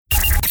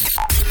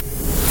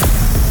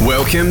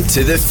Welcome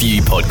to the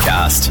Few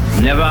Podcast.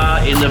 Never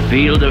in the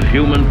field of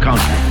human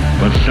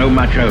contact was so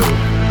much owed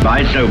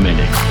by so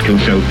many to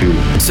so few.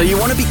 So you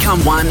want to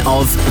become one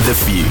of the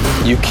few.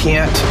 You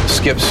can't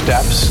skip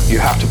steps. You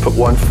have to put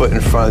one foot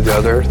in front of the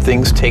other.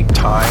 Things take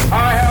time.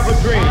 I have a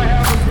dream.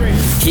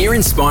 Hear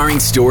inspiring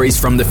stories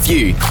from the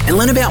few and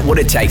learn about what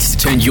it takes to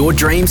turn your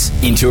dreams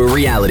into a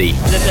reality.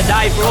 It's a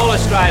day for all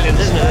Australians,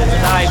 isn't it? It's a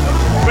day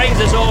that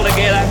brings us all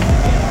together.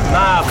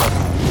 Marvellous.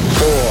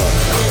 4,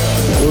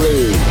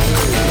 3,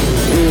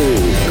 2,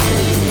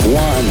 1.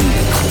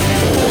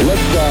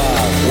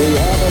 Liftoff. We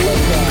have a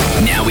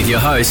liftoff. Now with your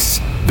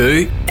hosts,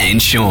 Boo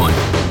and Sean.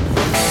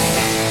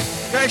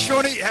 G'day,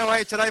 Shawnee. How are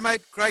you today,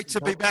 mate? Great to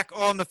be back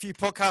on the Few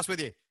Podcast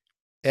with you.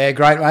 Yeah,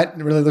 great, mate.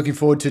 Really looking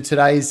forward to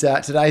today's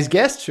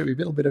guest. Should be a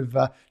little bit of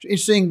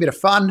interesting, bit of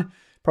fun,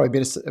 probably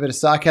a bit of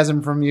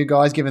sarcasm from you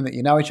guys, given that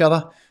you know each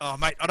other. Oh,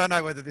 mate, I don't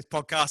know whether this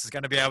podcast is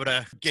going to be able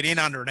to get in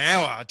under an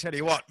hour. I tell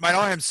you what, mate,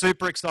 I am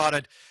super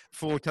excited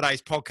for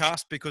today's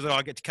podcast because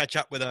I get to catch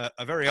up with a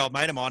very old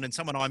mate of mine and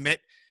someone I met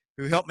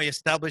who helped me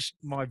establish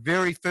my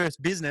very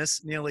first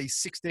business nearly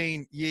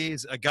 16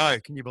 years ago.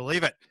 Can you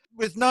believe it?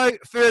 With no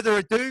further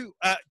ado,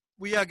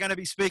 we are going to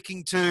be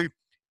speaking to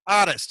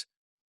artist,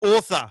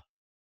 author,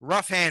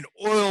 rough-hand,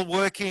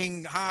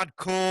 oil-working,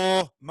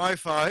 hardcore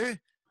mofo,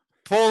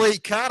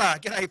 Paulie Carter.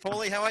 G'day,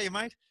 Paulie. How are you,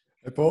 mate?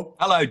 Hey, Paul.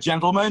 Hello,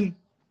 gentlemen.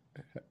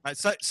 Mate,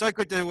 so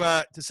good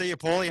to see you,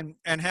 Paulie,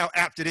 and how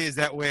apt it is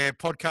that we're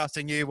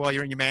podcasting you while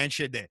you're in your man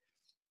shed there.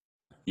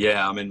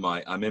 Yeah, I'm in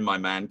my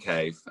man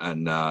cave,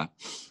 and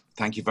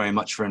thank you very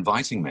much for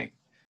inviting me.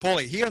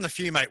 Paulie, here on The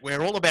Few, mate,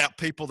 we're all about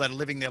people that are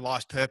living their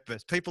life's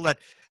purpose, people that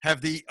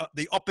have the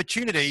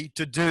opportunity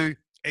to do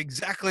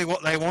exactly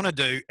what they want to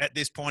do at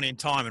this point in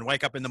time and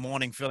wake up in the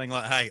morning feeling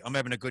like, hey, I'm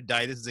having a good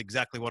day. This is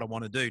exactly what I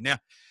want to do. Now,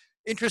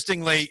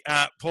 interestingly,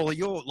 Paulie,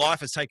 your life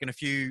has taken a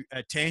few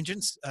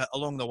tangents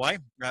along the way.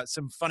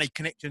 Some funny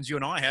connections you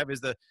and I have is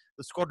the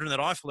squadron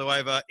that I flew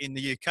over in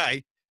the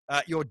UK.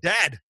 Your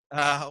dad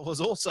was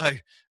also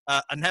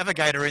a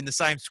navigator in the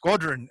same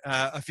squadron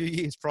a few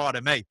years prior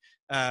to me,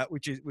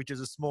 which is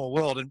a small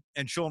world.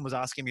 And Sean was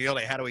asking me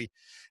earlier, how do we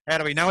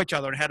know each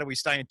other and how do we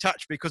stay in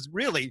touch? Because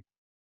really,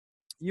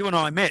 you and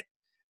I met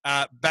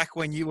back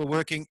when you were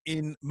working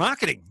in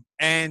marketing,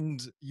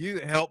 and you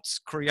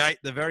helped create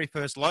the very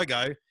first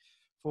logo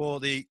for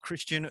the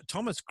Christian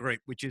Thomas Group,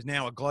 which is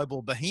now a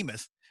global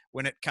behemoth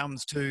when it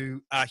comes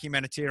to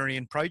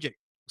humanitarian project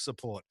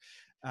support.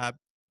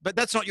 But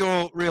that's not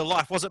your real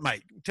life, was it,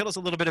 mate? Tell us a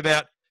little bit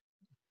about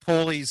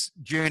Paulie's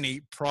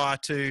journey prior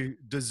to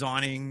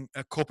designing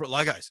corporate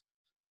logos.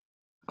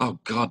 Oh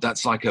God,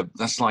 that's like a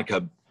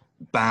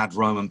bad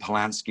Roman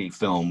Polanski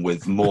film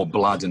with more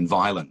blood and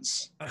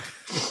violence. So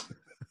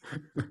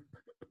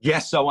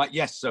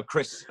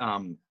Chris,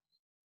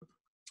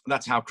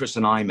 that's how Chris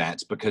and I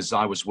met, because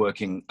I was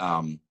working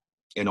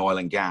in oil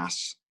and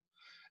gas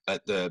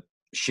at the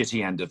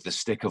shitty end of the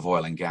stick of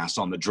oil and gas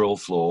on the drill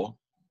floor,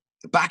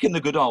 back in the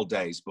good old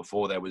days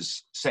before there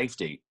was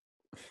safety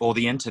or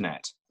the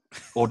internet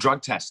or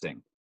drug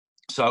testing.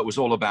 So it was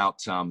all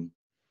about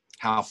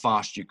how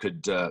fast you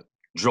could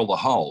drill the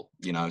hole,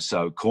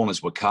 so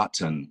corners were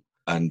cut and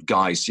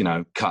guys,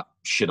 cut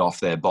shit off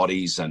their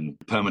bodies and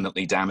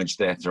permanently damaged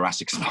their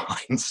thoracic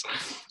spines.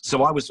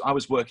 So I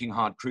was working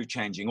hard, crew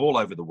changing all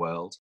over the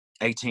world,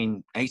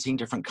 18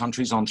 different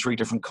countries on 3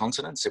 different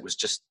continents. It was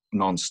just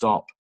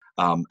nonstop.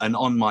 And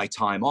on my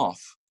time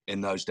off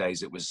in those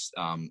days, it was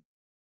an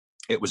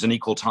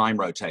equal time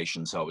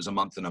rotation. So it was a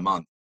month and a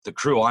month. The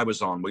crew I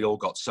was on, we all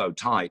got so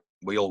tight.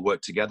 We all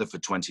worked together for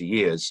 20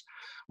 years.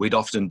 We'd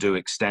often do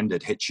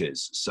extended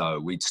hitches.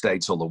 So we'd stay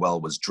till the well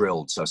was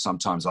drilled. So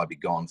sometimes I'd be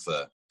gone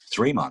for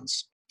 3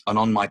 months. And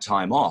on my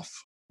time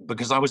off,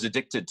 because I was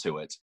addicted to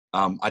it,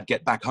 I'd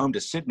get back home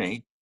to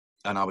Sydney,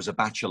 and I was a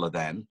bachelor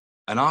then.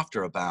 And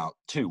after about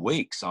 2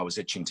 weeks, I was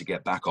itching to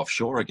get back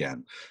offshore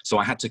again. So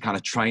I had to kind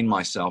of train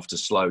myself to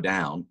slow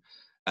down.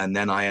 And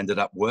then I ended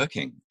up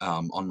working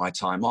on my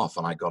time off,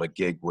 and I got a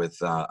gig with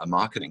a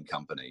marketing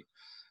company,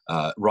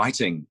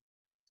 writing,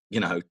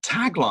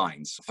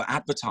 taglines for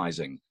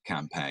advertising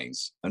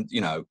campaigns. And,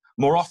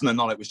 more often than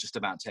not, it was just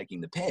about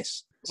taking the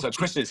piss. So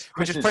which is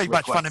pretty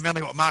much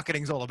fundamentally what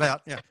marketing's all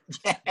about. Yeah.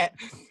 Yeah.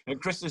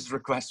 And Chris's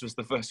request was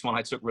the first one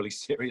I took really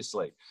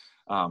seriously.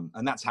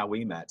 And that's how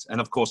we met. And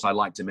of course, I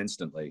liked him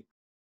instantly.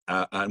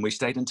 And we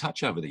stayed in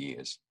touch over the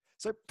years.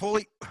 So,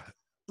 Paulie,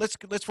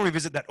 let's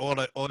revisit that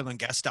oil and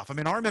gas stuff. I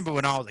mean, I remember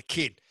when I was a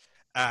kid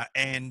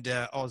and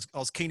I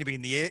was keen to be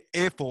in the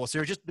Air Force.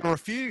 There were a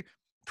few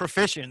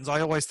professions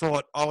I always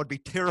thought I would be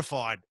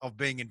terrified of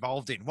being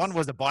involved in. One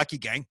was a bikie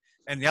gang,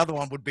 and the other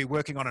one would be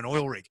working on an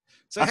oil rig.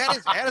 So how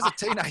does a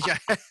teenager,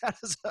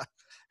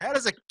 how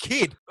does a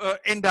kid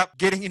end up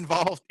getting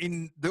involved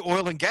in the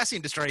oil and gas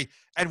industry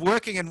and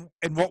working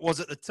in what was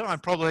at the time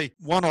probably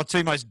one or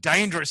two most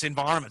dangerous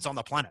environments on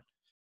the planet?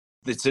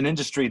 It's an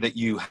industry that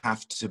you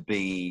have to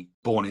be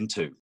born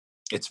into.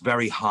 It's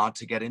very hard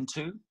to get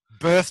into.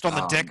 Birthed on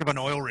the deck of an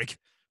oil rig.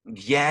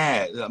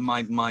 Yeah,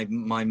 my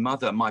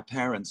mother, my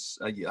parents,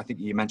 I think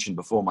you mentioned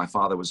before, my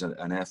father was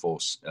an Air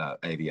Force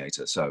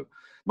aviator. So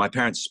my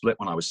parents split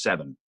when I was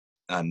 7,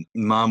 and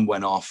mum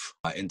went off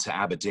into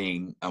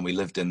Aberdeen, and we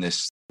lived in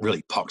this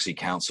really poxy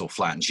council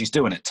flat, and she's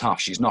doing it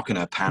tough. She's not going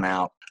to pan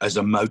out as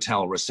a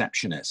motel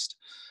receptionist,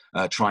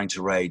 trying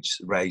to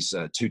raise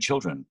 2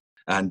 children.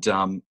 And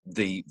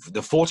the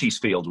 40s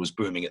field was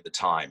booming at the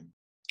time.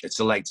 It's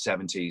the late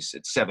 70s.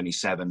 It's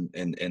 77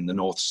 in the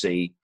North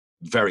Sea.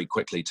 Very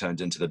quickly turned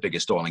into the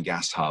biggest oil and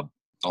gas hub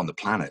on the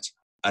planet.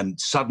 And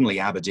suddenly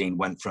Aberdeen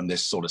went from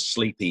this sort of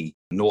sleepy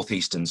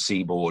northeastern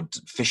seaboard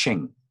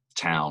fishing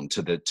town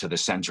to the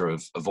center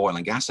of oil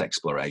and gas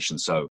exploration.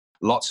 So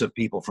lots of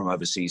people from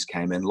overseas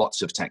came in,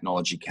 lots of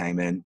technology came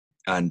in.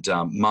 And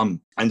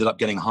mum ended up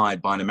getting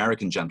hired by an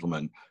American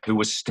gentleman who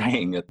was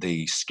staying at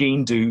the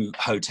Skien-Dhu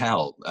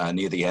Hotel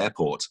near the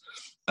airport.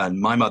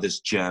 And my mother's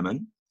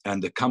German,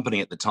 and the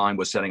company at the time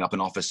was setting up an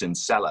office in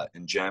Celle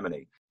in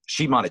Germany.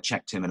 She might have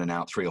checked him in and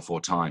out 3 or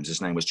 4 times.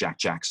 His name was Jack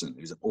Jackson.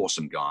 He's an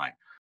awesome guy.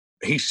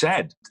 He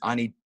said, I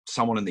need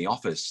someone in the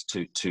office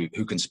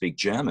who can speak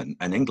German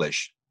and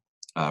English,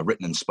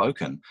 written and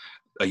spoken.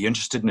 Are you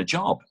interested in a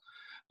job?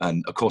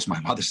 And of course, my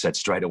mother said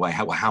straight away,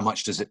 how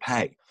much does it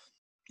pay?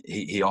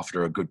 He offered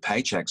her a good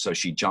paycheck, so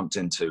she jumped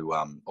into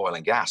oil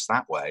and gas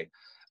that way.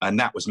 And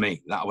that was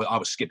me. I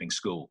was skipping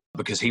school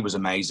because he was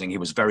amazing. He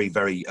was very,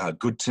 very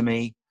good to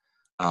me.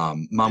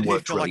 Mum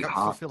worked really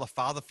hard. Did he feel a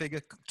father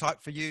figure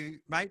type for you,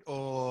 mate?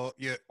 Or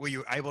were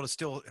you able to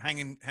still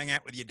hang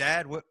out with your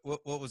dad? What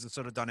was the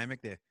sort of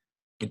dynamic there?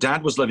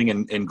 Dad was living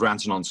in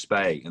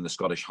Granton-on-Spey in the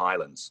Scottish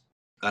Highlands,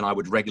 and I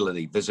would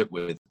regularly visit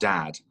with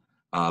Dad,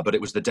 but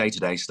it was the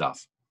day-to-day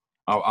stuff.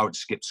 I would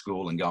skip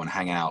school and go and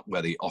hang out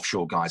where the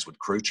offshore guys would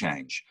crew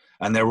change.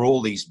 And there were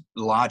all these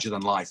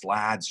larger-than-life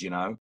lads,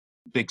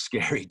 big,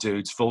 scary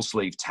dudes,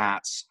 full-sleeve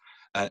tats,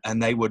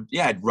 and they would,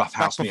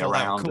 roughhouse me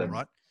around. Cool,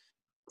 right?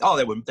 Oh,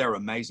 they were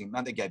amazing,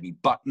 man. They gave me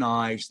buck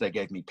knives. They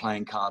gave me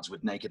playing cards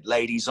with naked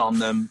ladies on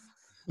them.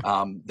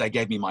 They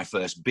gave me my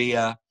first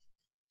beer,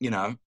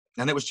 and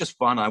it was just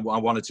fun. I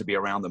wanted to be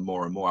around them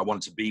more and more. I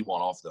wanted to be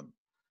one of them.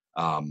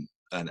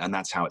 And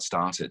that's how it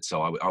started.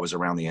 So I was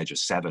around the age of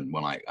 7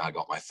 when I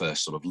got my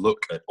first sort of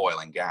look at oil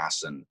and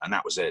gas, and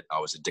that was it. I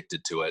was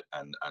addicted to it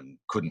and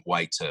couldn't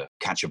wait to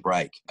catch a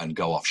break and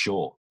go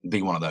offshore,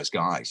 be one of those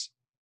guys.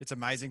 It's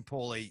amazing,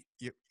 Paulie.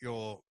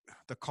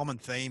 The common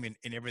theme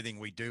in everything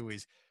we do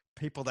is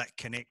people that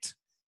connect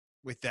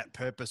with that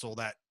purpose, or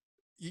that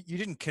you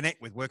didn't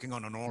connect with working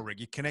on an oil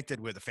rig. You connected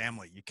with a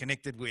family. You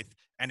connected with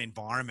an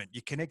environment.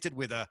 You connected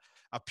with a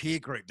peer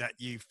group that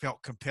you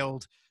felt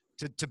compelled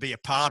to be a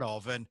part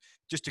of. And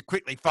just to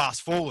quickly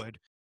fast forward,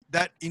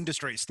 that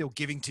industry is still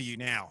giving to you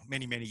now,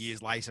 many, many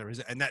years later, is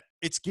it? And that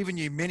it's given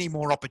you many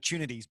more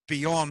opportunities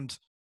beyond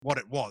what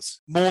it was,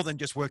 more than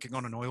just working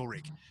on an oil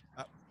rig.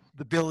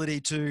 The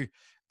ability to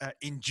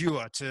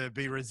endure, to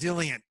be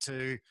resilient,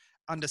 to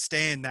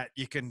understand that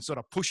you can sort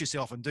of push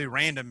yourself and do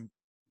random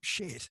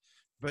shit,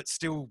 but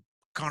still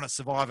kind of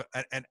survive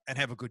and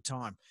have a good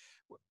time.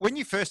 When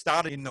you first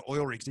started in the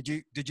oil rigs,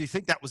 did you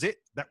think that was it?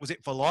 That was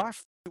it for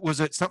life? Was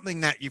it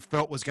something that you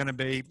felt was going to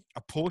be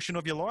a portion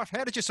of your life?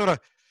 How did you sort of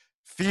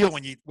feel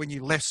when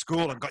you left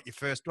school and got your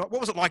first? What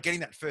was it like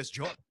getting that first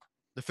job,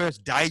 the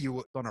first day you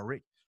were on a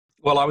rig?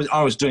 Well,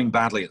 I was doing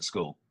badly at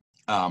school.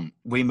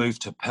 We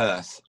moved to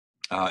Perth,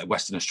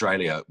 Western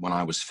Australia, when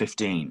I was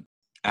 15,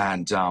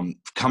 and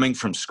coming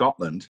from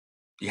Scotland,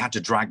 you had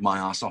to drag my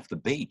ass off the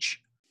beach.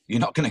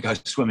 You're not going to go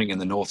swimming in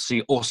the North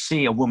Sea or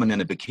see a woman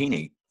in a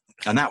bikini.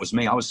 And that was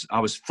me. I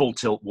was full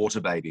tilt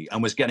water baby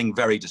and was getting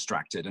very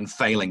distracted and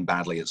failing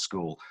badly at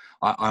school.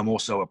 I'm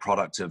also a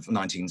product of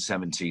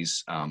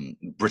 1970s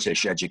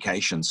British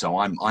education. So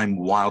I'm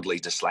wildly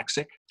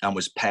dyslexic and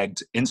was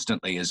pegged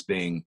instantly as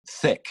being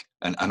thick,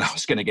 and I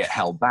was going to get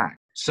held back.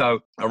 So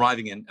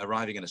arriving in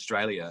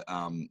Australia,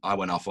 I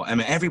went off. I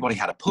mean, everybody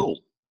had a pool.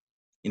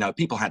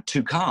 People had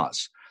 2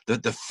 cars.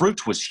 The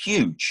fruit was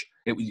huge.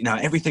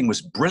 Everything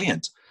was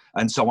brilliant.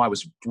 And so I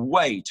was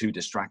way too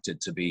distracted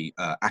to be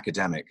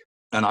academic.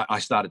 And I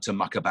started to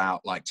muck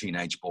about like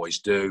teenage boys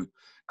do,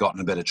 got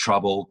in a bit of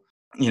trouble.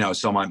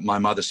 So my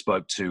mother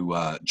spoke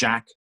to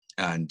Jack,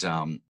 and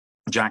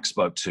Jack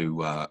spoke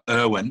to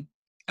Erwin.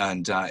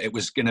 And it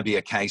was going to be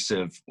a case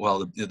of,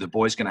 well, the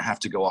boy's going to have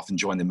to go off and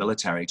join the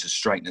military to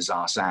straighten his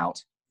ass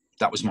out.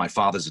 That was my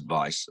father's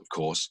advice, of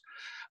course.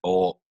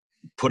 Or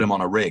put him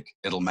on a rig.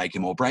 It'll make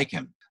him or break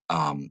him.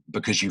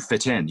 Because you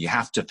fit in, you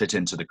have to fit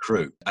into the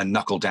crew and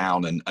knuckle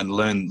down and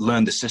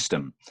learn the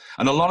system.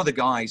 And a lot of the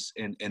guys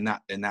in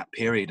that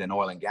period in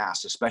oil and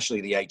gas,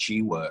 especially the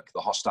HE work, the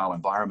hostile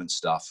environment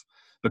stuff,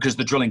 because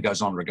the drilling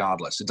goes on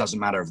regardless. It doesn't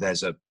matter if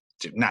there's a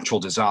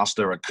natural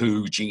disaster, a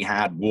coup,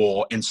 jihad,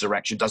 war,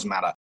 insurrection, doesn't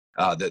matter.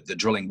 The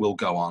drilling will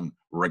go on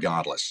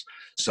regardless.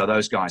 So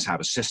those guys have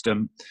a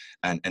system,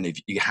 and if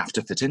you have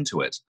to fit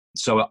into it.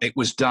 So it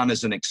was done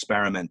as an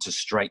experiment to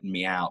straighten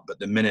me out. But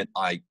the minute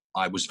I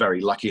was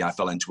very lucky, I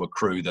fell into a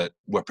crew that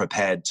were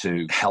prepared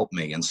to help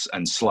me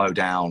and slow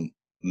down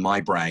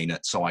my brain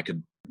so I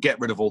could get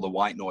rid of all the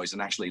white noise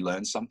and actually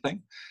learn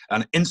something.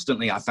 And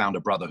instantly I found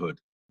a brotherhood,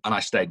 and I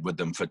stayed with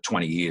them for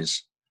 20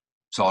 years.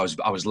 So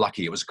I was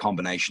lucky. It was a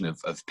combination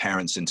of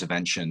parents'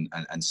 intervention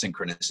and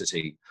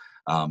synchronicity.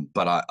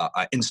 But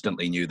I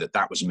instantly knew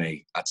that was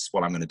me. That's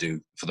what I'm going to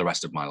do for the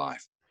rest of my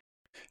life.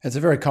 It's a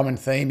very common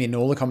theme in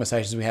all the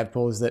conversations we have,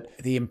 Paul, is that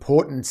the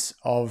importance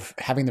of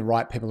having the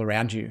right people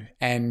around you,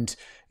 and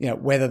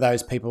whether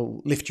those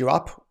people lift you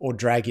up or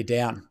drag you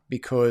down,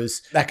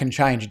 because that can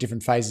change at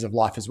different phases of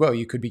life as well.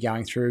 You could be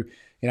going through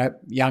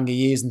younger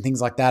years and things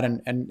like that,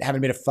 and having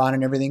a bit of fun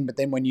and everything. But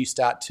then when you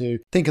start to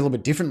think a little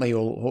bit differently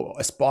or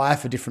aspire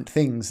for different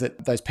things,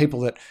 that those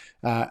people that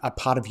are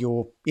part of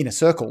your inner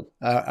circle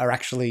are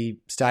actually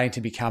starting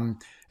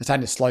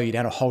to slow you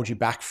down or hold you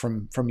back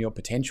from your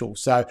potential.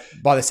 So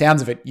by the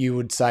sounds of it, you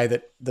would say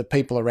that the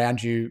people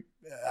around you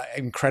are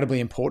incredibly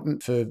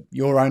important for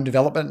your own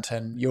development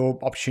and your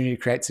opportunity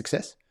to create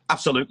success?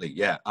 Absolutely,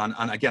 yeah.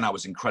 And again, I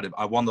was incredible.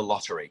 I won the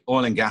lottery.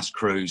 Oil and gas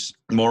crews,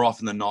 more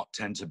often than not,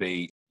 tend to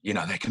be,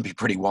 they can be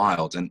pretty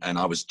wild. And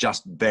I was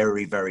just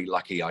very, very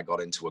lucky I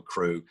got into a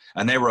crew.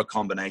 And they were a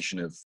combination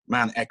of,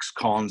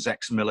 ex-cons,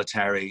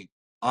 ex-military.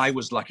 I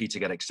was lucky to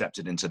get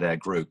accepted into their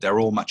group. They're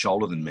all much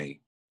older than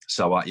me.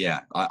 So,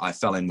 I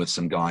fell in with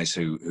some guys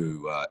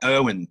who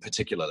Erwin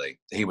particularly,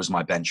 he was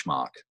my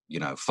benchmark,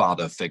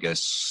 father figure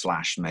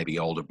 / maybe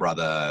older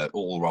brother,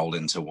 all rolled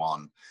into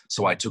one.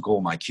 So I took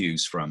all my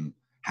cues from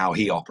how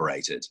he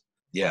operated.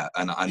 Yeah,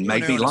 and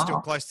made me laugh.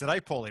 Still close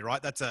today, Paulie,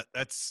 right? That's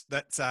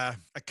a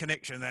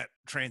connection that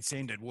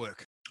transcended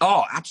work.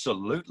 Oh,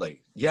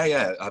 absolutely.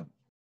 Yeah.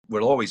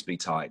 We'll always be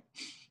tight.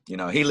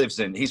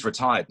 He's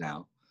retired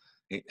now.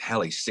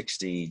 He's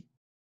 60.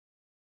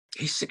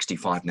 He's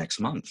 65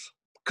 next month.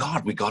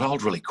 God, we got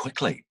old really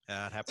quickly.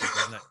 It happens,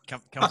 doesn't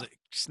it? It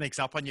sneaks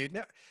up on you.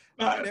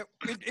 Now,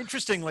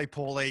 interestingly,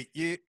 Paulie,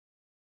 you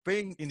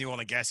being in the oil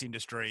and gas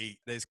industry,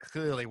 there's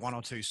clearly one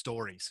or two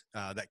stories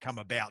that come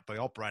about by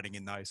operating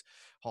in those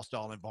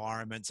hostile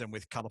environments and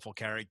with colourful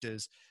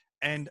characters.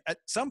 And at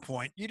some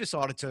point, you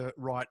decided to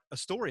write a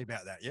story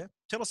about that, yeah?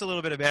 Tell us a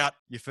little bit about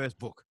your first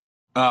book.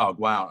 Oh,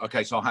 wow.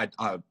 Okay, so I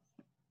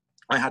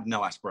had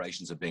no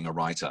aspirations of being a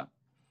writer.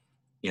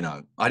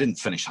 I didn't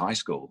finish high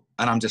school,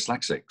 and I'm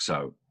dyslexic,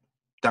 so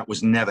that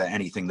was never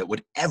anything that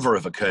would ever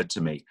have occurred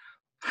to me.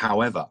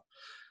 However,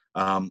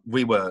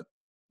 we were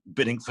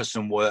bidding for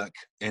some work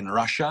in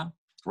Russia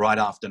right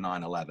after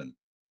 9/11,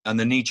 and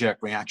the knee-jerk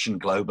reaction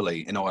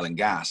globally in oil and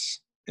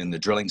gas in the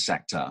drilling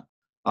sector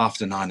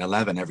after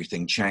 9/11,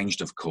 everything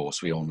changed, of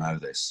course, we all know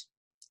this.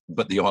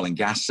 But the oil and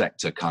gas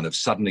sector kind of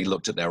suddenly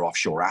looked at their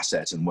offshore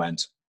assets and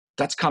went,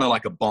 that's kind of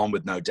like a bomb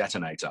with no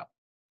detonator.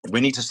 We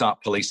need to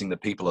start policing the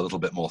people a little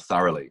bit more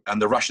thoroughly.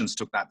 And the Russians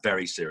took that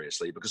very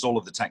seriously, because all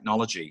of the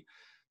technology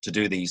to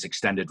do these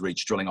extended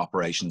reach drilling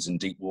operations in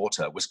deep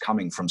water was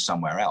coming from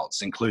somewhere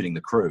else, including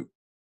the crew.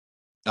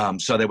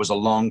 So there was a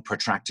long,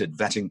 protracted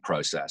vetting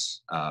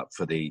process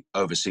for the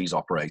overseas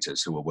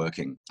operators who were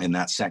working in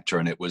that sector.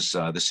 And it was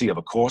the Sea of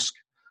Okhotsk,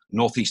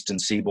 northeastern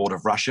seaboard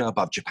of Russia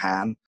above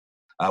Japan,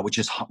 which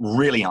is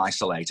really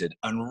isolated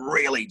and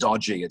really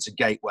dodgy. It's a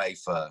gateway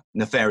for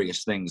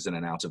nefarious things in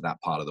and out of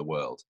that part of the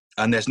world.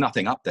 And there's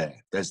nothing up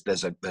there.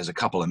 There's a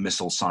couple of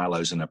missile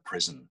silos and a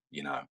prison.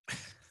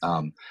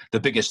 The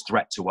biggest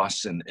threat to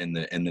us in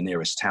the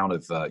nearest town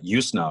of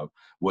Yuzhno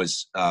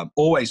was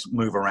always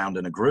move around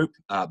in a group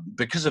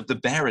because of the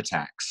bear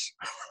attacks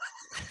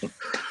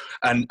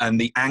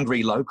and the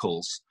angry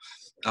locals.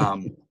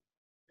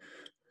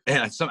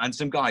 And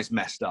some guys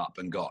messed up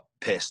and got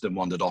pissed and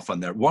wandered off on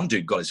there. One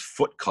dude got his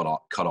foot cut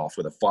off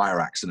with a fire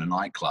axe in a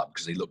nightclub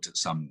because he looked at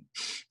some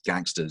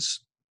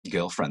gangster's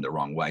girlfriend the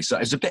wrong way. So it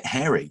was a bit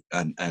hairy.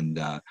 And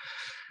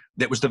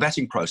it was the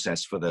vetting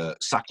process for the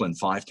Sakhalin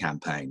 5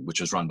 campaign, which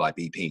was run by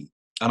BP.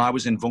 And I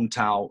was in Vung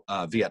Tau,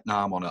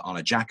 Vietnam on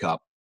a jackup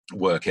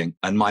working,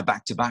 and my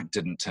back-to-back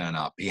didn't turn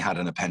up. He had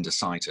an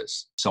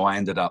appendicitis. So I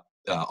ended up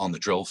on the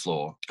drill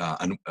floor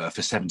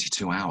for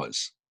 72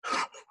 hours.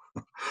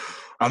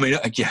 I mean,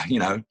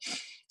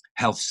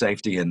 health,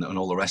 safety, and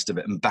all the rest of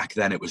it. And back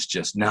then it was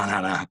just,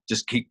 no,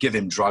 just give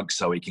him drugs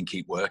so he can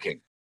keep working.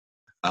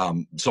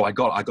 So I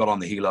got on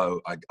the helo.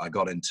 I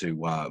got into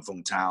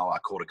Vung Tau. I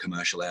caught a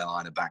commercial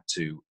airliner back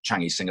to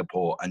Changi,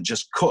 Singapore, and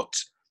just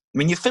cooked. I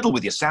mean, you fiddle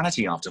with your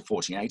sanity after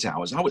 48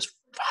 hours. I was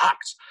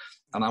fucked.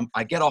 And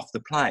I get off the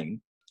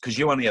plane, because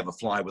you only ever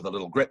fly with a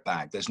little grip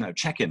bag. There's no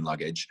check-in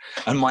luggage.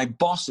 And my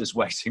boss is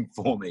waiting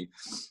for me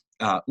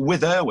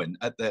with Erwin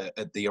at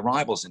the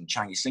arrivals in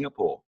Changi,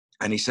 Singapore.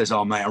 And he says,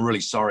 oh, mate, I'm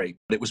really sorry,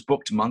 but it was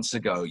booked months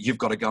ago. You've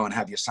got to go and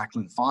have your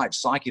Sakhalin 5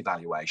 psych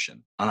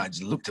evaluation. And I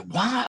just looked at,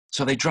 what?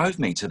 So they drove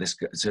me to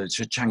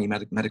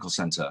Changi Medical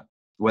Center,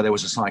 where there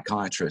was a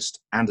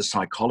psychiatrist and a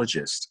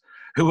psychologist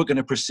who were going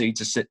to proceed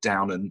to sit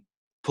down and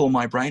pull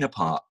my brain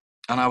apart.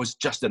 And I was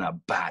just in a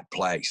bad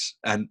place.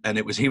 And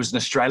he was an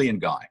Australian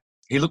guy.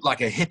 He looked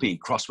like a hippie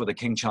crossed with a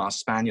King Charles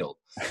Spaniel.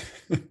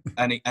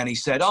 and he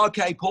said,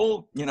 okay,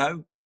 Paul,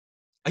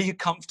 are you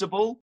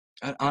comfortable?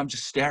 And I'm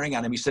just staring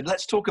at him. He said,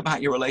 let's talk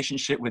about your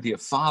relationship with your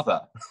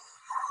father.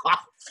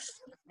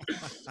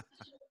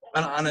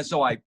 And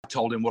so I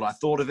told him what I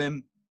thought of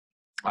him.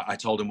 I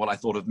told him what I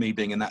thought of me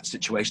being in that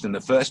situation in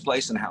the first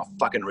place and how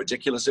fucking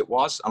ridiculous it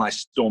was. And I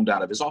stormed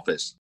out of his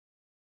office.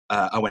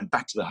 I went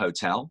back to the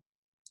hotel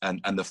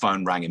and the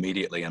phone rang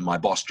immediately. And my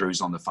boss,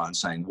 Drew's on the phone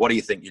saying, what do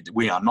you think?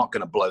 We are not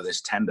going to blow this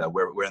tender.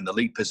 We're in the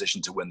lead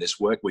position to win this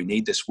work. We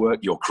need this work.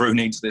 Your crew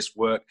needs this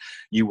work.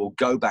 You will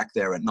go back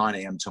there at 9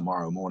 a.m.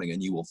 tomorrow morning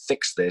and you will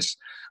fix this.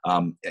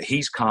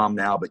 He's calm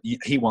now, but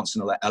he wants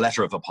a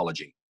letter of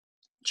apology.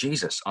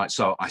 Jesus.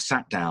 So I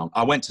sat down.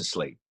 I went to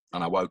sleep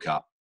and I woke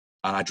up.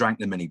 And I drank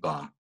the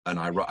minibar, and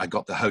I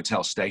got the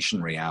hotel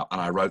stationery out,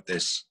 and I wrote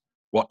this,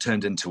 what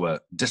turned into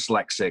a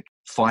dyslexic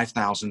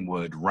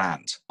 5,000-word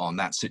rant on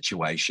that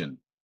situation,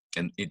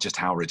 and just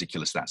how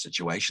ridiculous that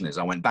situation is.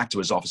 I went back to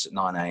his office at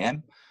 9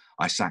 a.m.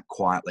 I sat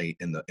quietly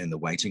in the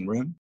waiting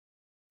room,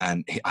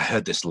 and I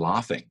heard this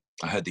laughing.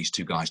 I heard these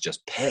two guys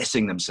just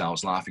piercing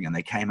themselves laughing, and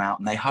they came out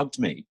and they hugged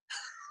me.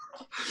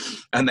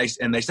 and they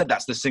said,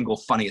 that's the single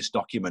funniest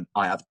document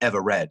I have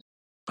ever read.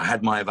 I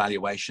had my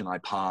evaluation. I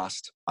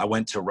passed. I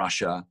went to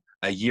Russia.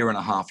 A year and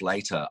a half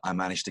later, I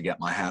managed to get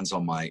my hands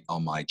on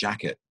my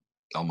jacket,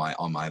 on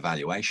my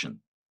evaluation.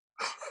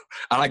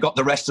 And I got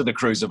the rest of the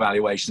crew's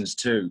evaluations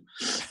too.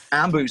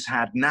 Ambu's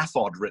had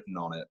NAFOD written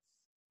on it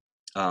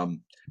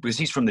because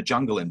he's from the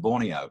jungle in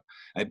Borneo.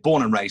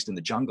 Born and raised in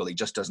the jungle, he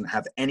just doesn't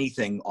have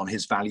anything on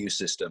his value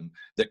system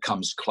that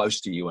comes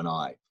close to you and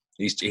I.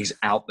 He's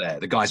out there.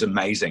 The guy's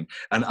amazing.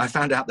 And I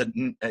found out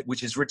that,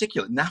 which is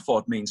ridiculous,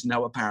 NAFOD means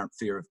no apparent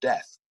fear of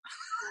death,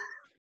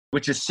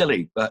 which is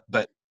silly. But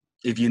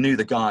if you knew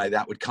the guy,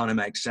 that would kind of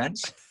make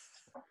sense.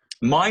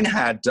 Mine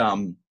had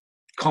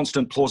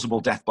constant plausible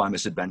death by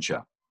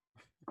misadventure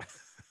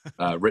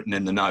written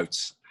in the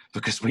notes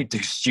because we'd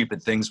do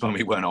stupid things when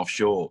we weren't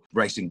offshore,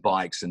 racing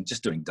bikes and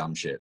just doing dumb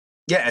shit.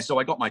 Yeah, so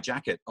I got my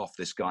jacket off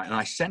this guy and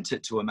I sent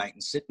it to a mate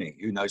in Sydney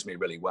who knows me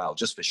really well,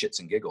 just for shits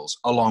and giggles,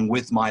 along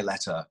with my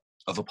letter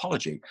of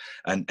apology.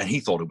 And he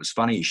thought it was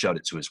funny. He showed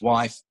it to his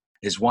wife.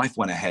 His wife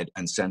went ahead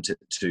and sent it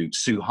to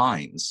Sue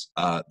Hines,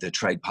 the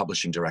trade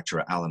publishing director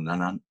at Allen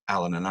 &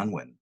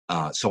 Unwin.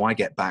 So I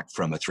get back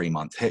from a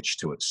 3-month hitch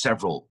to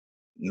several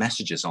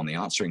messages on the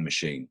answering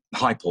machine.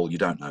 Hi, Paul, you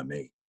don't know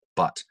me,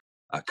 but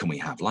can we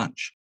have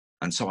lunch?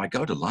 And so I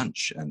go to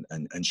lunch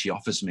and she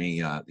offers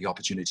me the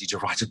opportunity to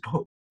write a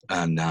book.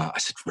 And I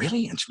said,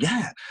 really? And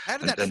yeah. How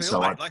did that feel,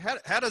 so mate? Like,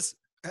 how does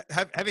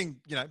having,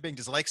 being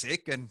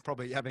dyslexic and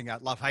probably having a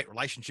love-hate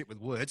relationship with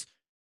words,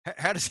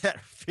 how does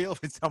that feel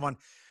with someone?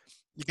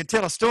 You can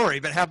tell a story,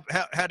 but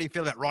how do you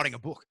feel about writing a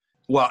book?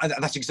 Well,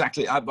 that's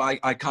exactly,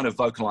 I kind of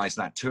vocalized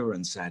that to her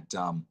and said,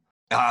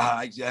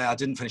 I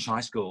didn't finish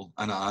high school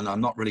and I'm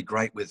not really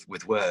great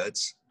with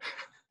words.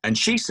 And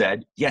she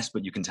said, yes,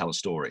 but you can tell a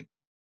story.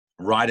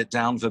 Write it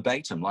down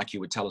verbatim like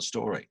you would tell a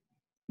story,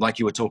 like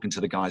you were talking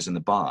to the guys in the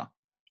bar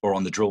or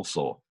on the drill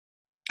floor.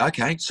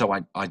 Okay, so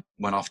I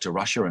went off to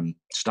Russia and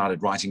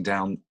started writing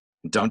down,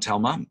 don't tell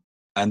mum.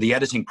 And the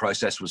editing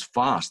process was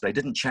fast. They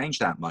didn't change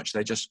that much.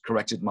 They just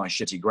corrected my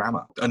shitty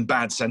grammar and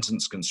bad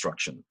sentence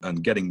construction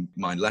and getting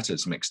my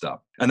letters mixed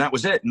up. And that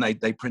was it. And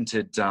they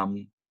printed,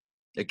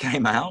 it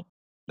came out,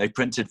 they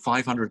printed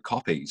 500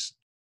 copies.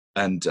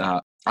 And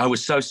I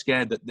was so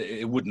scared that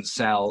it wouldn't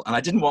sell. And I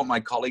didn't want my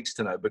colleagues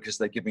to know because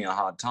they'd give me a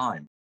hard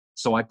time.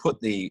 So I put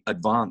the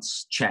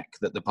advance check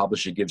that the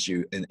publisher gives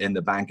you in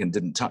the bank and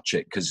didn't touch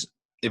it, because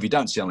if you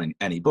don't sell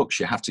any books,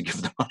 you have to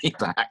give the money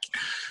back,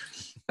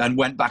 and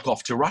went back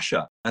off to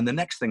Russia. And the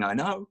next thing I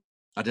know,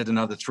 I did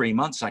another 3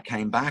 months. I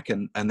came back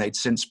and they'd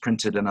since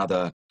printed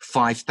another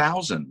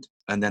 5,000.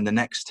 And then the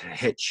next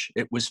hitch,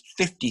 it was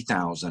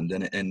 50,000.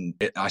 And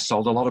I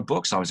sold a lot of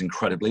books. I was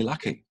incredibly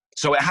lucky.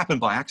 So it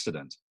happened by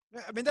accident.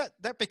 Yeah, I mean,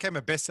 that became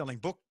a best-selling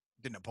book,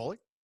 didn't it, Paulie?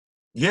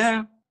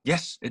 Yeah.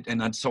 Yes.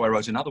 And so I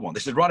wrote another one. They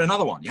said, write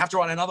another one. You have to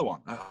write another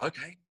one. Oh,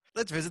 okay.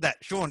 Let's visit that.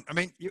 Sean, I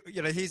mean,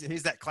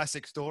 here's that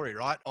classic story,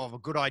 right? Of a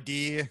good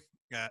idea,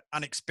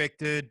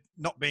 unexpected,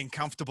 not being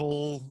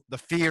comfortable, the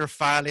fear of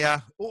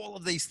failure, all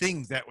of these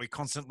things that we're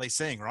constantly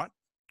seeing, right?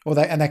 Well,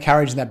 that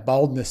courage and that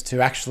boldness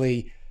to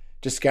actually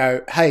just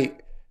go, hey,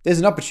 there's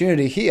an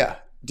opportunity here.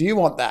 Do you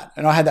want that?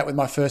 And I had that with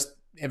my first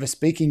ever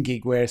speaking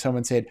gig where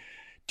someone said,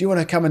 do you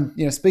want to come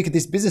and speak at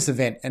this business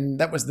event? And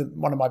that was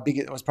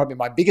probably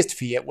my biggest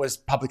fear, was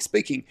public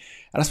speaking.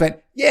 And I just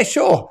went, yeah,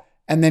 sure.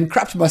 And then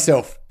crapped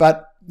myself.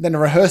 But then I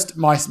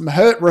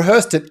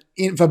rehearsed it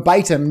in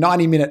verbatim,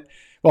 90-minute.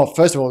 Well,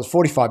 first of all, it was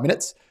 45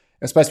 minutes.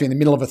 It was supposed to be in the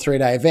middle of a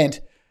 3-day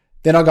event.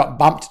 Then I got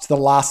bumped to the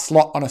last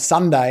slot on a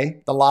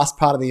Sunday, the last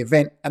part of the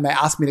event, and they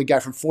asked me to go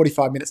from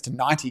 45 minutes to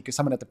 90 because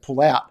someone had to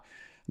pull out.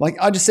 Like,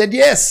 I just said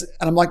yes.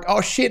 And I'm like,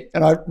 oh shit.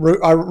 And I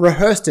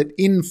rehearsed it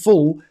in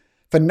full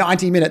for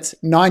 90 minutes,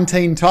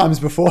 19 times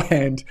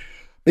beforehand,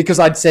 because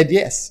I'd said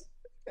yes.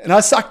 And I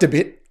sucked a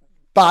bit,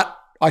 but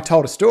I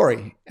told a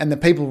story and the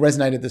people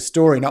resonated the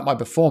story, not my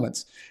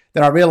performance.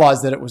 Then I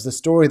realized that it was the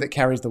story that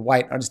carries the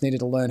weight. I just needed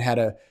to learn how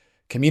to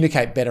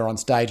communicate better on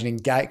stage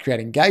and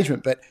create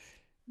engagement. But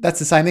that's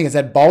the same thing as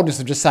that boldness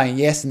of just saying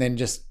yes and then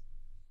just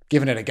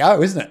giving it a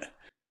go, isn't it?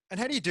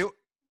 And how do you do it?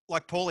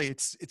 Like, Paulie,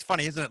 it's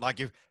funny, isn't it? Like,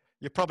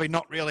 you're probably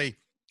not really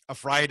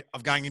afraid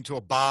of going into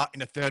a bar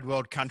in a third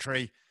world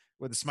country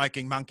with a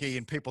smoking monkey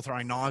and people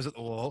throwing knives at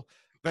the wall.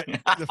 But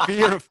the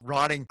fear of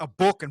writing a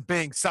book and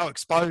being so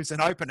exposed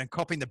and open and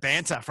copying the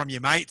banter from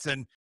your mates,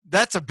 and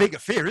that's a bigger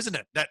fear, isn't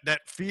it? That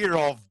fear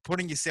of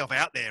putting yourself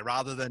out there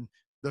rather than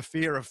the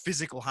fear of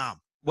physical harm.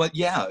 Well,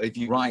 yeah, if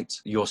you write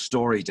your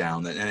story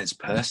down and it's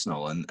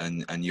personal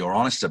and you're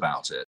honest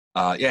about it,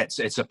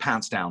 it's a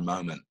pants down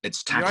moment.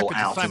 It's tackle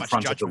out in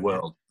front of the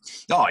world.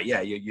 Oh yeah,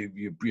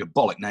 you're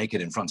bollock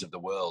naked in front of the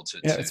world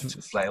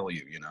to flail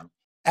you, you know.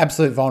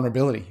 Absolute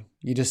vulnerability.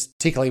 You just,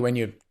 particularly when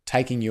you're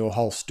taking your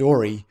whole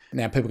story,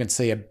 now people can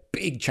see a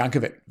big chunk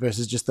of it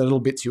versus just the little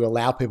bits you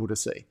allow people to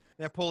see.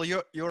 Now, Paul,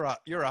 you're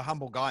a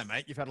humble guy,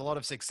 mate. You've had a lot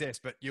of success,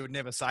 but you would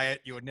never say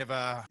it. You would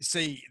never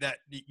see that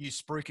you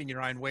spruiking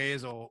your own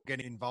wares or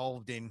getting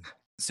involved in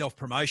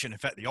self-promotion. In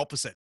fact, the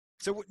opposite.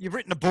 So you've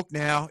written a book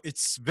now.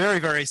 It's very,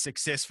 very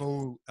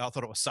successful. I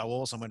thought it was so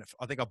awesome.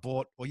 I think I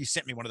bought, well, you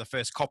sent me one of the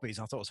first copies.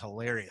 And I thought it was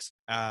hilarious.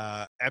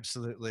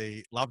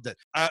 Absolutely loved it.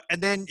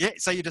 And then,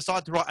 so you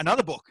decided to write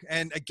another book.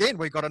 And again,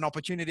 we got an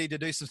opportunity to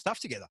do some stuff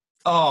together.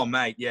 Oh,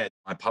 mate, yeah.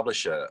 My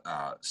publisher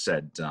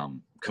said,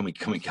 can we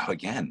go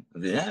again?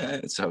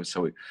 Yeah. So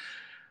we,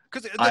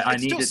 because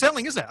it's still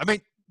selling, isn't it? I mean,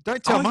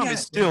 Don't Tell Mum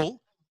is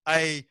still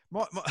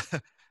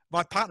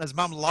my partner's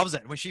mum loves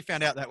it. When she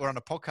found out that we're on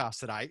a podcast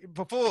today,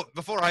 before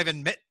I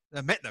even met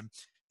them,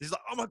 she's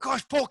like, "Oh my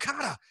gosh, Paul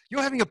Carter!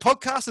 You're having a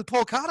podcast with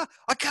Paul Carter?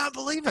 I can't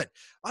believe it!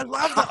 I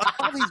love that!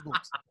 I love these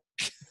books."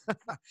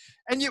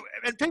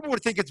 and people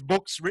would think it's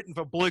books written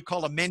for blue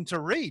collar men to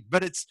read,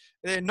 but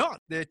they're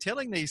not. They're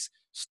telling these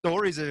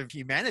stories of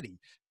humanity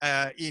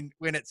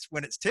when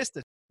it's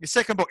tested. Your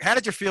second book. How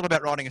did you feel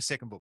about writing a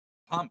second book?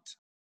 Pumped,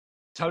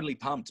 totally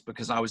pumped,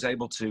 because I was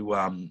able to.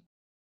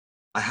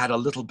 I had a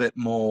little bit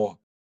more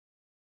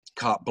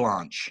carte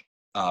blanche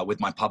with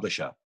my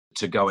publisher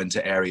to go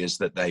into areas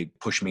that they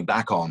push me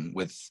back on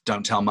with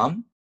Don't Tell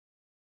Mum.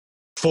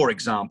 For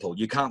example,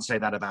 you can't say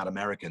that about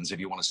Americans if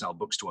you want to sell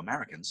books to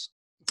Americans.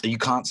 You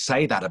can't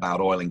say that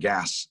about oil and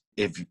gas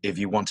if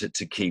you want it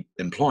to keep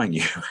employing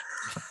you.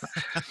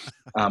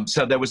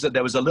 So there was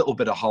a little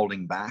bit of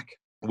holding back,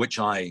 which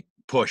I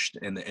pushed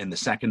in the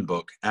second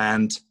book.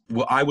 And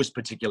I was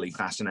particularly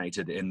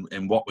fascinated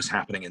in what was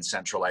happening in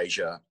Central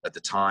Asia at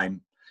the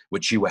time,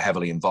 which you were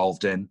heavily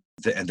involved in.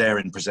 And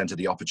therein presented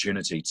the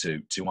opportunity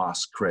to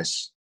ask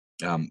Chris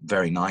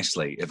very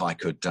nicely if I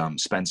could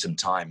spend some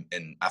time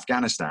in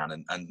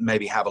Afghanistan and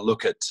maybe have a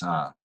look at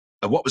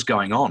what was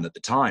going on at the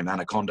time.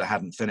 Anaconda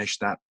hadn't finished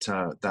that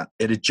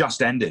it had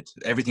just ended.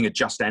 Everything had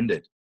just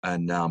ended.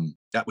 And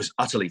that was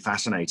utterly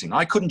fascinating.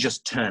 I couldn't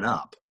just turn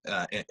up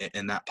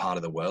in that part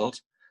of the world.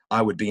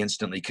 I would be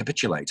instantly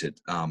capitulated.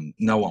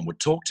 No one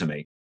would talk to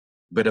me.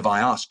 But if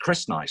I asked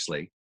Chris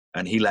nicely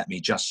and he let me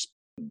just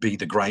be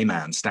the grey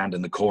man, stand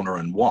in the corner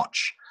and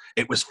watch,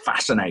 it was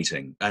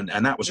fascinating. And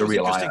that was a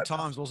real eye-opener. Interesting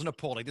times, wasn't it,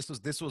 Paulie?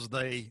 This was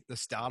the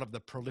start of the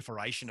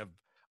proliferation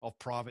of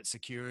private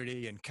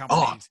security and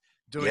companies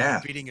doing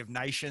the bidding of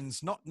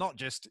nations, not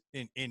just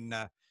in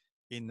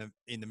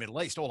the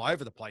Middle East, all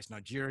over the place,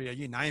 Nigeria,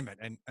 you name it.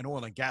 And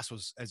oil and gas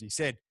was, as you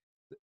said,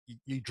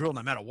 you drill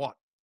no matter what.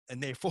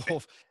 And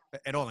therefore,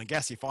 at oil and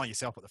gas, you find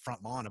yourself at the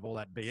front line of all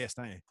that BS,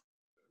 don't you?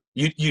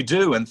 You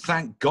do, and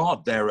thank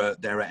God there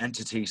are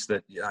entities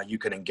that you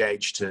can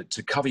engage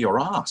to cover your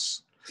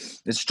ass.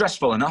 It's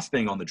stressful enough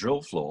being on the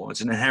drill floor. It's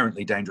an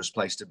inherently dangerous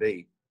place to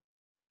be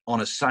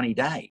on a sunny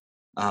day.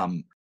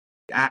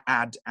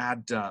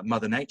 Add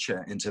Mother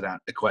Nature into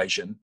that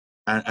equation,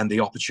 and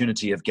the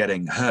opportunity of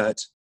getting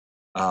hurt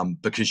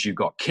because you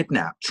got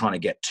kidnapped trying to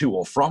get to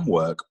or from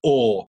work,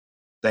 or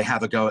they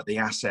have a go at the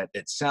asset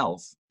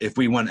itself. If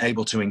we weren't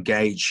able to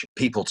engage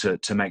people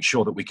to make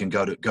sure that we can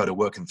go to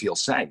work and feel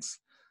safe,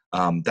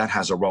 that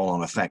has a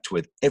roll-on effect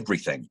with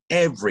everything.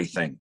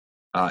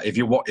 If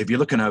you're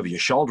looking over your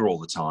shoulder all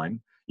the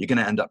time, you're going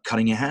to end up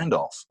cutting your hand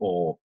off,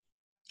 or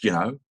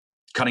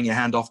cutting your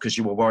hand off because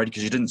you were worried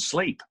because you didn't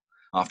sleep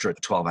after a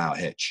 12-hour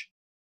hitch.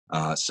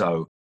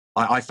 So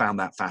I found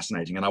that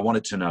fascinating, and I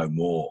wanted to know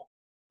more,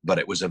 but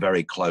it was a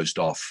very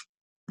closed-off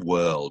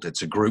world.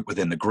 It's a group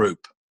within the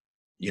group.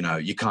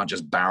 You can't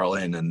just barrel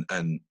in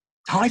and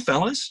hi,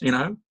 fellas,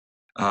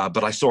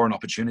 But I saw an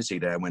opportunity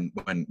there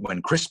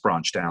when Chris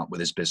branched out with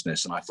his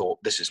business, and I thought,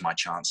 this is my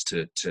chance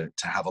to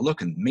have a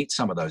look and meet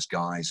some of those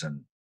guys,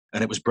 and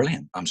it was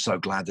brilliant. I'm so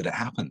glad that it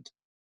happened.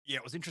 Yeah,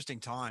 it was interesting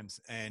times,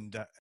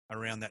 and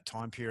around that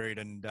time period,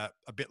 and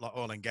a bit like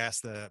oil and gas,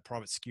 the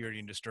private security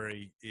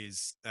industry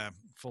is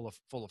full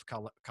of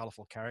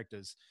colourful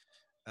characters,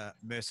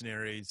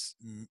 mercenaries,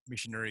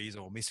 missionaries,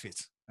 or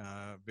misfits,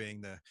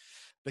 being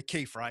the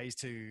key phrase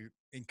to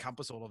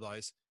encompass all of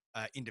those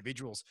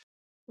individuals.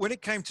 When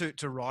it came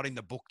to writing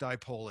the book, though,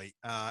 Paulie,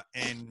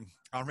 and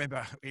I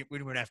remember when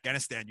we were in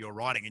Afghanistan, you were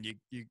writing and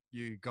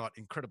you got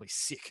incredibly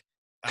sick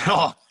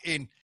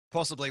in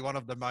possibly one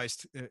of the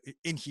most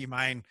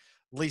inhumane,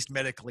 least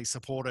medically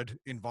supported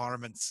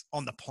environments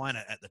on the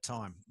planet at the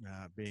time,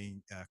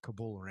 being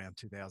Kabul around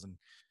 2006,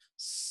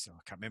 I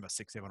can't remember,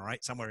 6, 7 or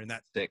 8, somewhere in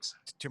that. 6.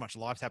 Too much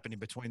life's happened in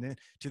between there.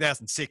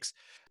 2006.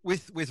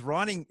 With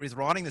writing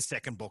the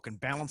second book and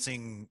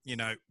balancing,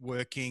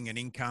 working and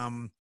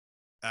income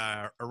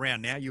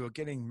around now, you were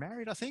getting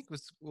married, I think,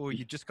 or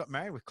you just got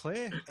married with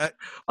Claire.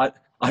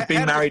 I've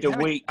been married a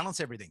week. Balance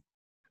everything.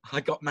 I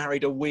got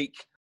married a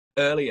week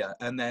earlier,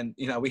 and then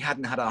we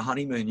hadn't had our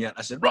honeymoon yet.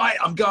 I said, right,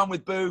 I'm going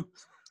with Boo.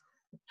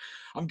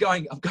 I'm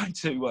going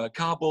to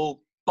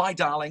Kabul. Bye,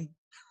 darling.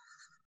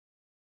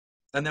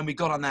 And then we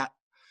got on that.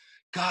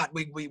 God,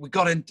 we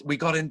got into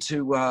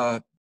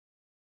the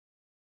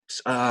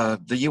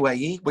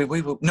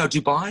UAE. No,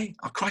 Dubai.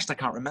 Oh Christ, I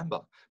can't remember.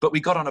 But we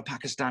got on a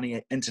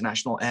Pakistani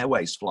International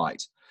Airways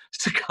flight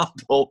to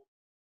Kabul,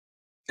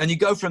 and you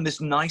go from this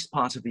nice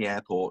part of the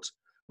airport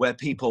where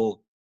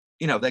people,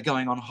 they're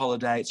going on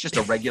holiday. It's just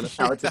a regular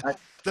paradise.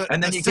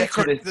 And then you get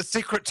to the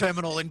secret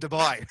terminal in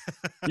Dubai.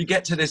 You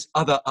get to this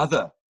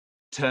other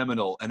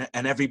terminal,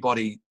 and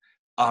everybody,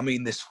 I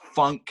mean, this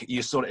funk,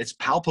 it's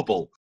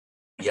palpable.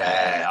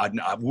 Yeah,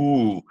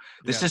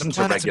 this isn't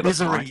a regular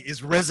misery flight.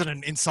 Is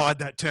resonant inside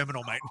that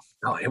terminal, mate.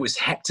 Oh, it was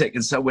hectic.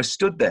 And so we're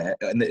stood there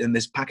in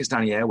this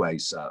Pakistani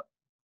Airways,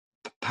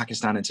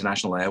 Pakistan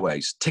International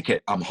Airways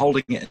ticket. I'm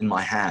holding it in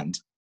my hand,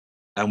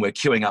 and we're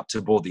queuing up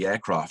to board the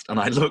aircraft. And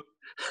I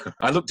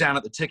look down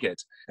at the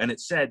ticket, and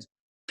it said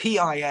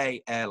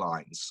PIA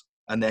Airlines,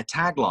 and their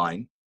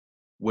tagline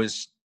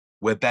was,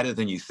 "We're better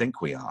than you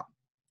think we are."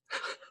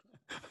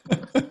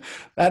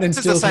 That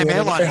instills a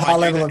very high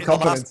level of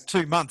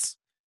confidence.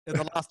 In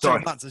the last 2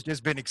 months has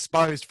just been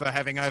exposed for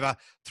having over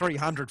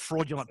 300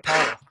 fraudulent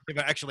polls.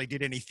 Never actually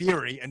did any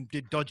theory and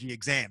did dodgy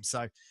exams.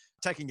 So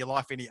taking your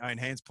life in your own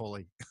hands,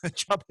 Paulie,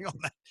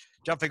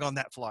 jumping on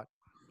that flight.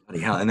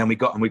 Yeah, and then we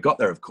got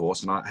there, of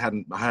course, and I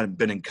hadn't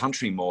been in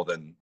country more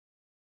than,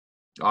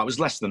 it was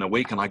less than a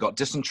week, and I got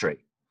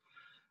dysentery.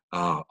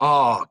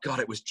 Oh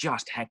God, it was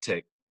just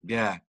hectic.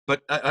 Yeah,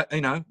 but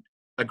a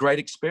great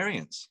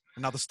experience.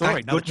 Another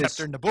story, another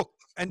chapter in the book,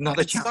 and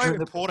it's so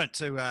important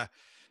to.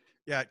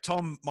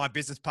 Tom, my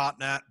business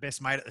partner,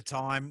 best mate at the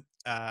time,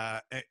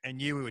 and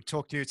we would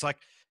talk to you. It's like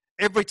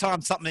every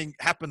time something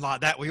happened like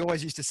that, we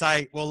always used to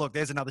say, well, look,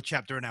 there's another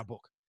chapter in our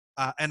book.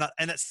 And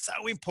it's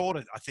so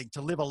important, I think,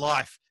 to live a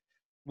life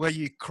where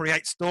you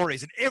create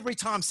stories. And every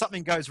time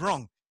something goes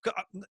wrong,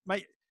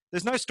 mate,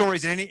 there's no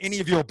stories in any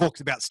of your books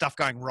about stuff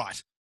going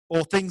right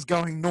or things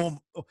going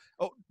normal,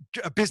 or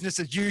a business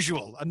as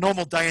usual, a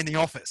normal day in the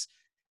office.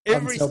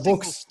 Every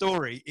single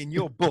story in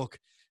your book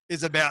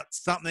is about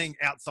something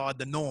outside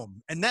the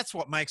norm. And that's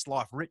what makes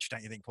life rich,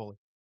 don't you think, Paulie?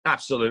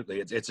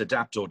 Absolutely. It's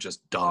adapt or just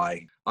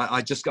die.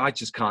 I just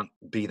can't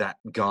be that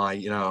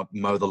guy,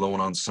 mow the lawn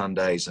on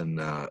Sundays and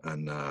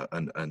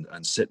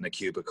sit in a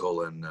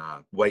cubicle and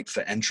wait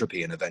for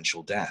entropy and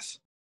eventual death.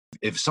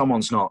 If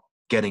someone's not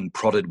getting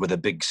prodded with a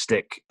big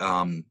stick,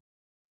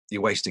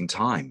 you're wasting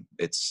time.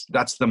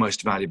 That's the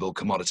most valuable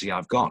commodity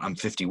I've got. I'm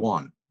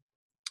 51.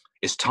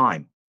 It's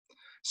time.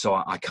 So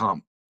I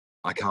can't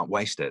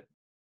waste it.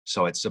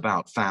 So it's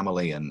about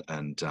family and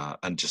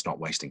just not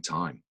wasting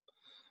time,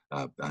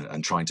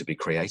 and trying to be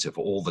creative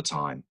all the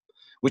time,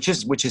 which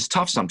is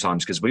tough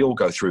sometimes because we all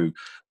go through,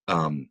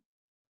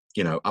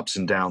 ups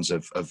and downs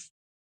of.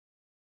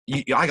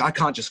 I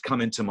can't just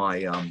come into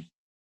my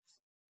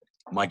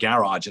my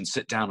garage and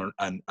sit down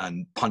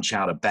and punch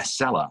out a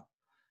bestseller.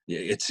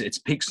 It's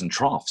peaks and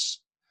troughs.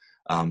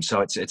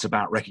 So it's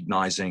about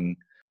recognizing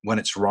when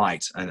it's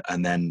right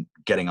and then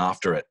getting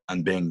after it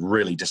and being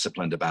really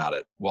disciplined about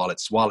it while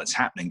it's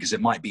happening, because it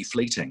might be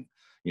fleeting.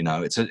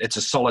 It's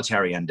a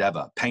solitary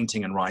endeavor.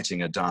 Painting and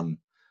writing are done,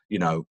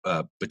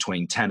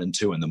 between 10 and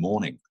 2 in the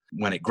morning.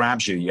 When it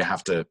grabs you, you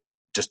have to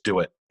just do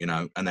it,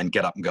 and then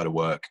get up and go to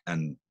work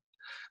and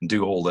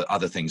do all the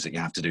other things that you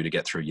have to do to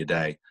get through your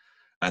day,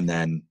 and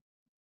then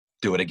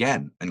do it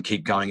again and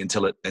keep going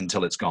until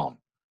it's gone.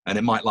 And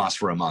it might last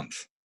for a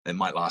month. It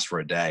might last for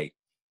a day,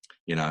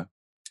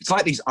 It's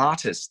like these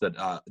artists that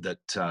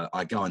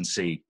I go and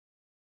see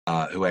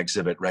who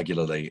exhibit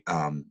regularly,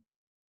 and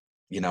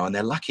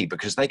they're lucky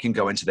because they can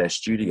go into their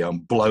studio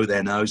and blow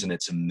their nose and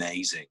it's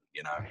amazing,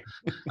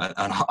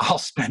 and I'll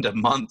spend a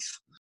month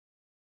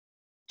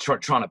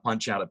trying to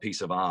punch out a piece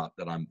of art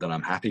that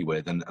I'm happy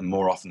with, and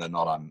more often than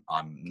not,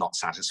 I'm not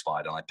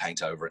satisfied, and I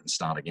paint over it and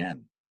start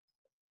again.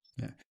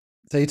 Yeah.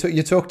 So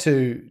you talk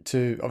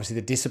to obviously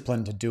the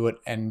discipline to do it,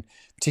 and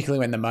particularly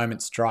when the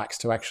moment strikes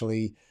to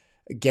actually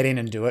get in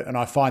and do it. And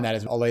I find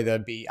that I'll either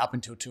be up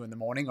until 2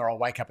 a.m. or I'll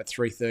wake up at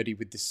 3:30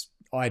 with this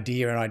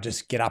idea and I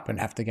just get up and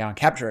have to go and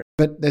capture it.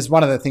 But there's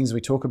one of the things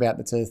we talk about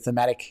that's a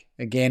thematic,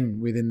 again,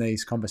 within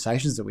these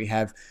conversations that we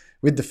have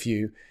with the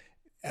few,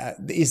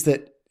 is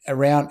that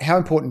around how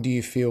important do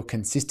you feel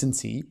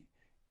consistency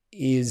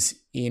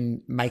is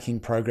in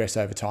making progress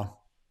over time?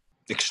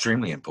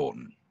 Extremely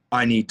important.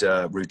 I need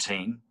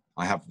routine.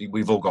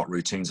 We've all got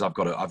routines. I've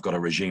got a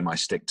regime I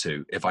stick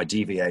to. If I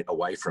deviate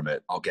away from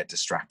it, I'll get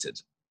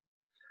distracted.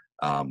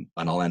 And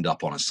I'll end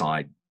up on a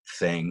side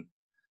thing.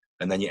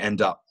 And then you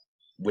end up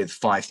with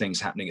 5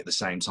 things happening at the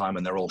same time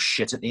and they're all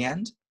shit at the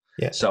end.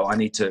 Yeah. So I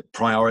need to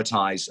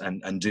prioritize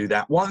and do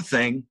that one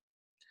thing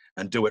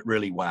and do it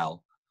really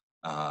well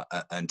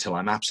until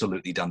I'm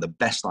absolutely done the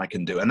best I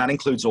can do. And that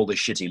includes all the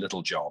shitty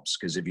little jobs.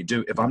 Because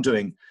if I'm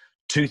doing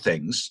two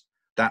things,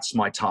 that's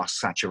my task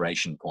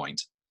saturation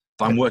point.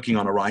 If I'm working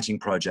on a writing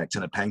project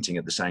and a painting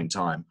at the same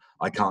time,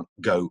 I can't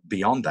go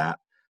beyond that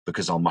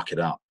because I'll muck it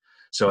up.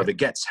 So if it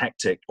gets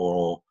hectic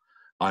or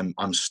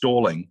I'm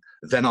stalling,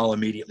 then I'll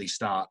immediately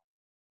start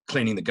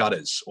cleaning the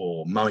gutters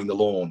or mowing the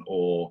lawn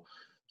or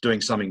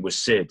doing something with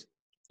Sid,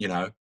 you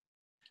know.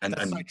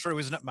 That's so true,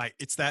 isn't it, mate?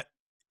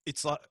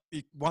 It's like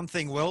one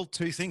thing well,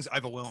 two things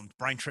overwhelmed,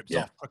 brain trips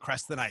off,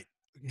 procrastinate.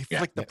 You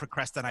flick the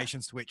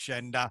procrastination switch,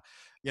 and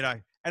you know,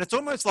 and it's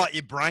almost like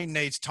your brain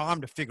needs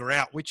time to figure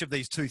out which of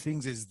these two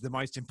things is the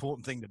most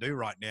important thing to do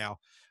right now.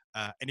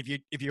 And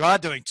if you are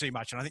doing too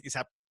much, and I think this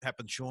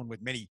happens, Sean,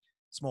 with many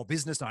small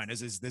business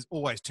owners, is there's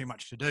always too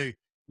much to do.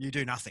 You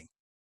do nothing.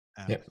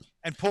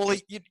 And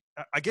Paulie,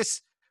 I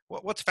guess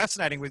what's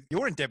fascinating with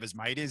your endeavors,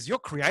 mate, is you're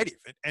creative,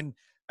 and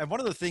one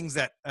of the things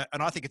that,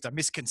 and I think it's a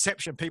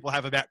misconception people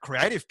have about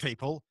creative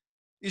people,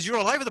 is you're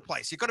all over the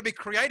place. You've got to be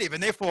creative,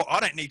 and therefore I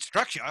don't need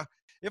structure.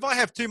 If I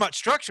have too much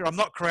structure, I'm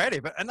not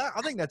creative, and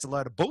I think that's a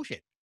load of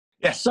bullshit.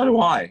 Yeah, so do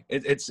I.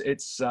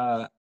 It's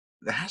there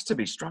has to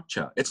be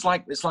structure. It's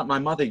like my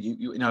mother.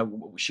 You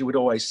know, she would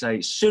always say,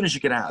 as soon as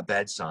you get out of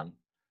bed, son,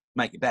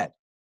 make your bed.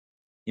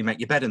 You make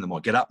your bed in the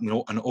morning. Get up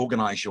and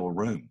organize your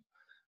room,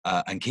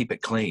 and keep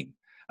it clean.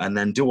 And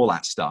then do all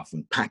that stuff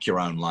and pack your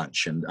own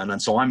lunch.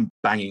 And so I'm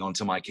banging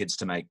onto my kids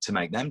to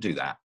make them do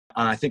that.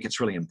 And I think it's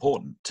really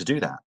important to do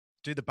that.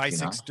 Do the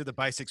basics, you know? Do the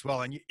basics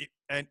well.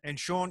 And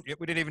Sean,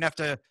 we didn't even have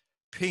to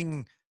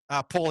ping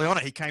Paulie on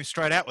it. He came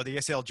straight out with the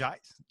SLJs.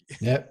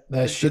 Yep,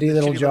 those shitty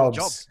little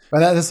jobs. But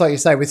that's like you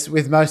say,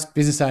 with most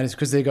business owners,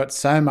 because they've got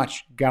so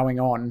much going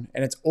on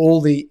and it's all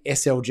the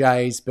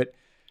SLJs, but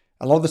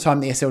a lot of the time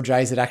the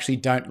SLJs that actually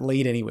don't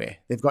lead anywhere.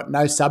 They've got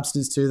no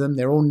substance to them.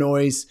 They're all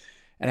noise.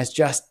 And it's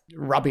just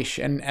rubbish.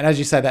 And as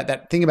you say,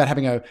 that thing about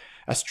having a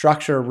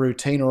structure, a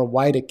routine, or a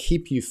way to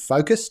keep you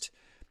focused,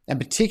 and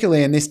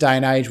particularly in this day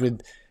and age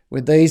with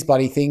these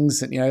bloody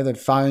things, you know, the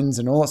phones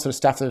and all that sort of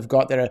stuff that we've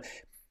got that are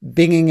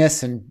binging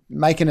us and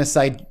making us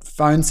say,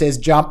 phone says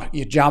jump,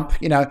 you jump.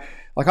 You know,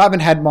 like I haven't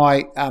had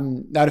my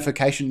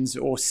notifications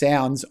or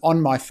sounds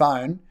on my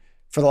phone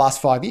for the last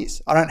 5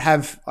 years.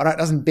 It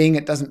doesn't bing,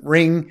 it doesn't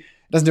ring,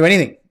 it doesn't do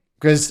anything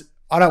because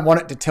I don't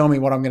want it to tell me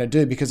what I'm going to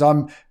do because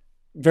I'm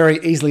very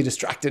easily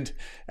distracted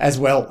as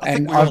well. I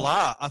think we all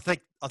are. I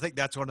think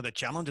that's one of the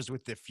challenges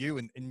with the few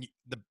and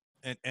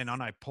I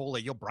know,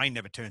 Paulie, your brain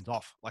never turns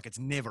off. Like it's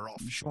never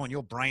off. Sean,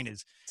 your brain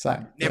is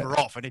never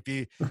off. And if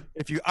you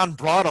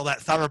unbridle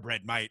that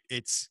thoroughbred, mate,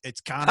 it's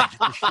carnage. It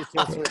shits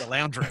all through the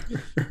lounge room.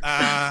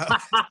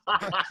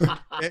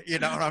 You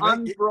know what I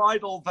mean?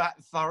 Unbridle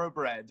that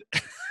thoroughbred.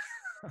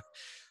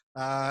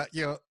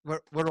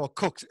 We're all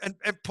cooked. And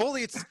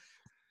Paulie,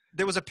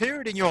 there was a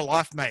period in your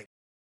life, mate.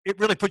 It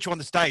really put you on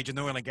the stage in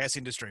the oil and gas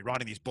industry,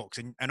 writing these books,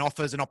 and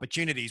offers and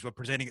opportunities were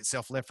presenting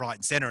itself left, right,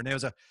 and center. And there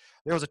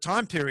was a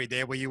time period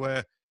there where you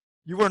were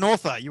an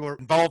author. You were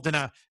involved in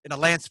a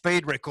land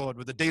speed record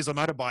with a diesel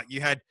motorbike.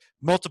 You had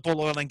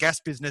multiple oil and gas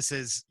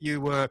businesses.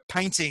 You were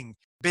painting,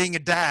 being a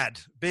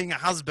dad, being a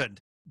husband.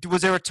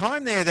 Was there a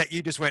time there that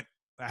you just went,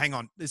 hang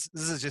on, this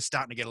is just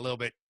starting to get a little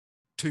bit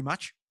too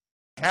much?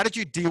 How did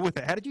you deal with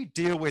it? How did you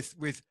deal with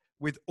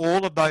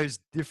all of those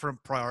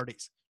different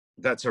priorities?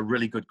 That's a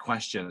really good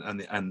question,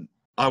 and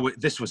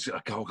this was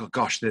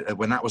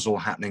when that was all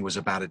happening was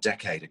about a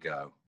decade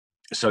ago.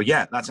 So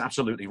yeah, that's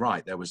absolutely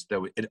right. It's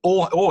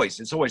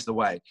always the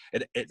way.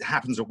 It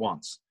happens at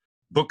once.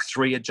 Book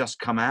 3 had just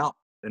come out.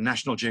 The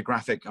National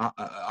Geographic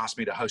asked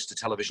me to host a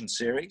television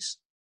series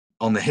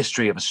on the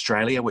history of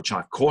Australia, which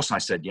of course I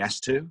said yes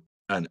to,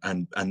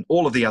 and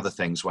all of the other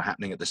things were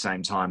happening at the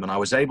same time, and I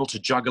was able to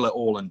juggle it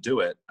all and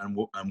do it and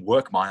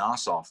work my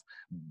ass off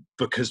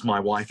because my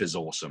wife is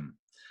awesome.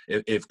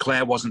 If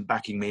Claire wasn't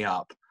backing me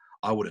up,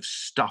 I would have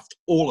stuffed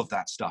all of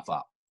that stuff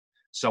up.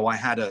 So I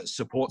had a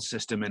support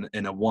system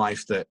in a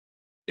wife that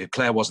if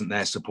Claire wasn't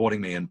there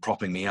supporting me and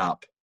propping me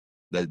up,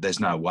 there's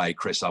no way,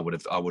 Chris, I would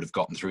have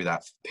gotten through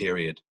that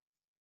period,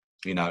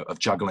 you know, of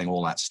juggling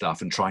all that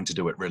stuff and trying to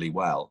do it really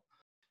well.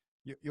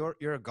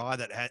 You're a guy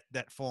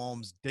that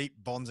forms deep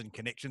bonds and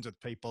connections with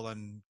people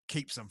and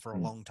keeps them for a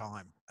long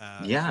time.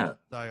 So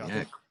I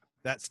think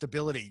that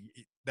stability,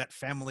 that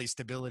family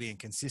stability and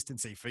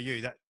consistency for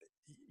you, that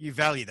you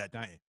value that,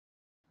 don't you?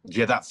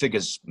 Yeah, that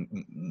figures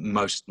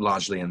most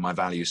largely in my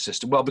value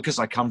system. Well, because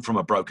I come from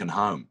a broken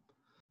home.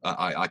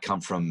 I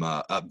come from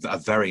a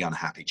very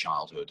unhappy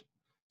childhood.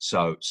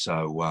 So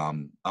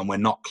and we're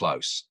not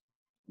close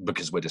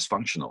because we're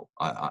dysfunctional.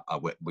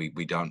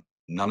 We don't.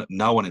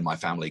 No one in my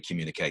family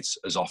communicates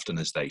as often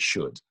as they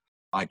should.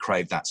 I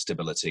crave that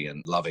stability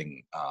and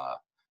loving,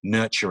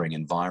 nurturing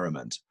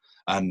environment.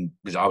 And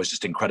I was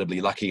just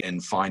incredibly lucky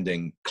in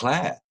finding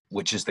Claire,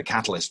 which is the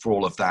catalyst for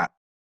all of that.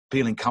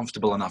 Feeling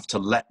comfortable enough to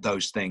let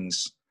those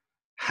things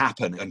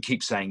happen and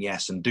keep saying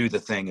yes and do the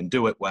thing and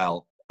do it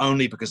well,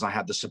 only because I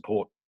had the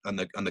support and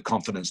the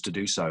confidence to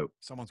do so.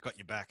 Someone's got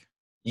your back.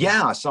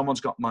 Yeah,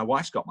 my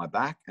wife's got my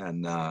back,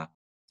 and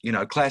You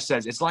know, Claire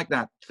says, it's like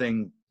that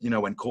thing, you know,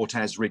 when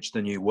Cortez reached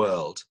the New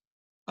World,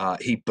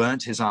 he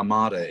burnt his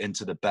armada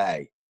into the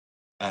bay,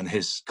 and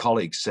his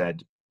colleagues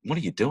said, what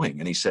are you doing?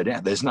 And he said,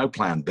 yeah, there's no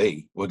plan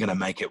B. We're going to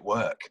make it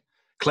work.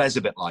 Claire's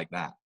a bit like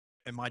that.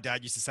 And my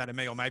dad used to say to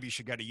me, or maybe you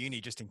should go to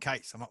uni just in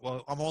case. I'm like,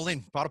 well, I'm all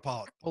in, butter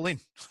pilot, all in.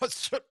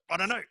 I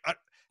don't know.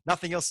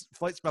 Nothing else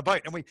floats my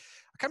boat. And I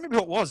can't remember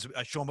who it was,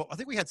 Sean, but I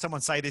think we had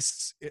someone say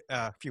this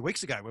a few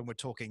weeks ago when we're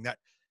talking, that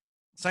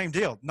same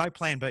deal, no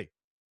plan B.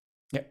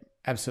 Yeah,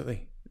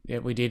 absolutely. Yeah,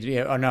 we did.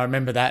 Yeah, I know. I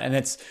remember that. And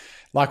it's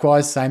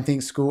likewise, same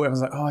thing, school.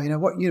 Everyone's like, oh, you know,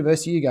 what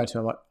university you go to?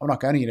 I'm like, I'm not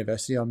going to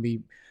university. I'll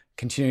be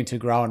continuing to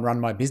grow and run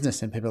my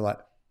business. And people are like,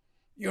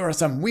 you're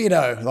some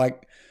weirdo.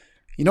 Like,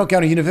 you're not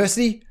going to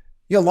university?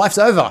 Your life's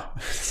over.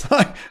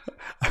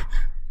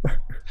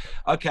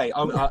 Okay,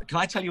 can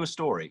I tell you a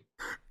story?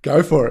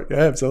 Go for it.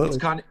 Yeah,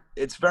 absolutely.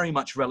 It's very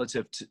much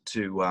relative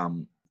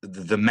to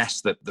the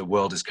mess that the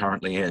world is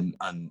currently in.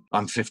 And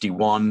I'm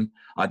 51.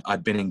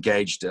 I'd been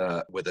engaged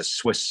with a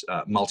Swiss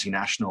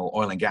multinational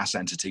oil and gas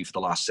entity for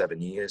the last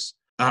 7 years.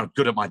 I'm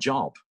good at my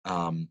job,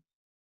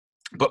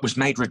 but was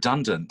made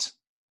redundant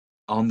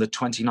on the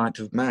 29th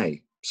of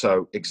May.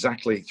 So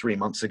exactly 3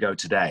 months ago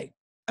today.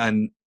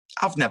 And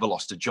I've never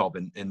lost a job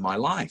in my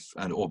life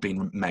or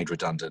been made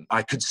redundant.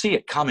 I could see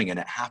it coming, and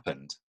it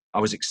happened. I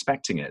was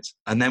expecting it.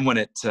 And then when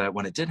it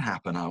did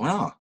happen, I went,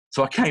 oh.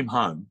 So I came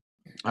home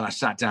and I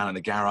sat down in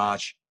the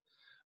garage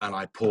and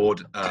I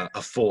poured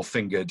a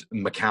four-fingered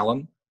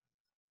Macallan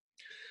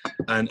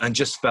and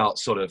just felt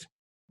sort of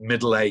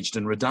middle-aged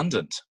and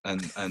redundant.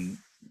 And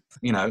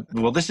you know,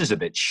 well, this is a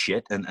bit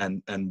shit,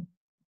 and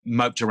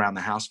moped around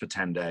the house for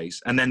 10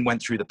 days, and then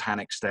went through the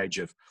panic stage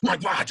of,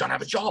 like, wow, I don't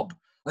have a job.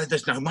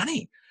 There's no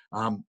money.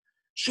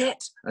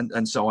 Shit.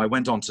 And so I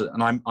went on to,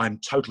 and I'm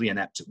totally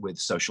inept with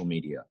social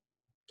media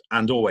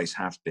and always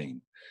have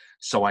been.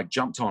 So I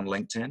jumped on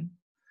LinkedIn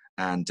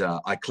and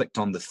I clicked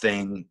on the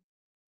thing,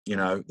 you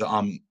know, that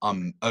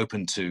I'm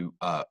open to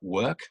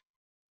work.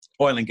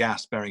 Oil and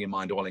gas, bearing in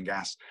mind oil and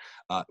gas,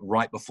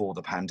 right before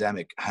the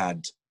pandemic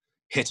had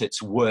hit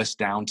its worst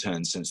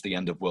downturn since the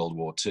end of World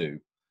War II.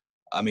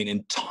 I mean,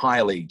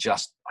 entirely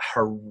just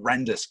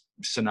horrendous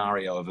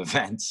scenario of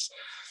events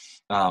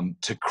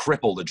to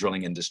cripple the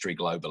drilling industry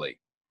globally,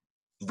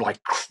 like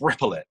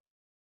cripple it.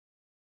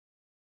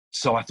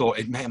 So I thought,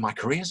 my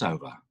career's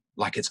over,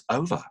 like it's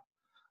over.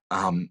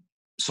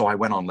 So I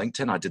went on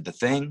LinkedIn, I did the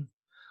thing.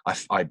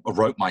 I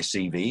wrote my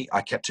CV.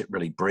 I kept it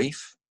really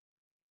brief,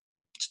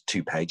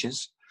 2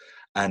 pages.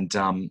 And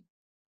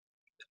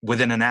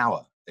within an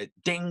hour,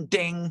 ding,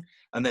 ding.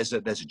 And there's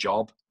a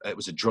job. It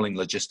was a drilling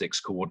logistics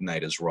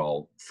coordinator's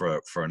role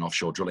for an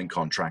offshore drilling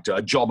contractor,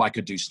 a job I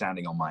could do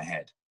standing on my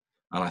head.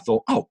 And I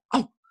thought, oh,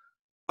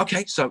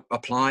 okay. So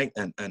apply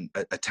and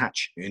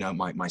attach, you know,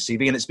 my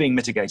CV, and it's being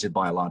mitigated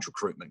by a large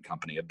recruitment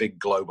company, a big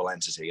global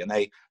entity. And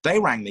they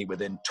rang me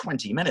within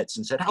 20 minutes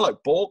and said, hello,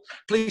 Paul,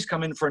 please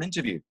come in for an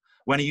interview.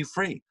 When are you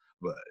free?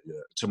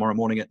 Tomorrow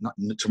morning at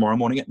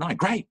 9.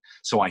 Great.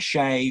 So I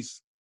shave,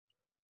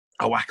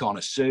 I whack on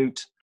a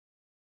suit.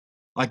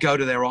 I go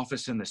to their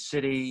office in the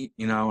city,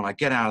 you know, and I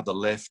get out of the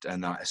lift.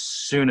 And as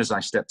soon as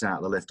I stepped out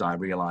of the lift, I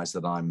realized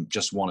that I'm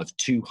just one of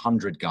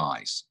 200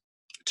 guys.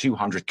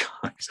 200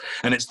 guys,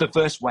 and it's the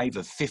first wave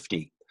of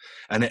 50,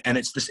 and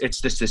it's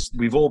this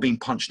we've all been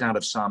punched out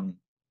of some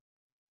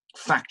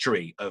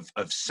factory of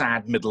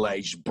sad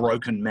middle-aged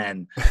broken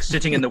men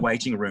sitting in the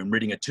waiting room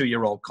reading a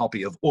 2-year-old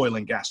copy of Oil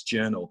and Gas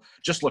Journal,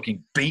 just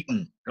looking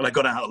beaten. And I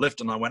got out of the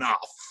lift and I went,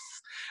 oh,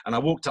 and I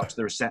walked up to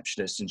the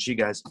receptionist and she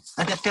goes,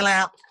 and then fill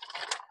out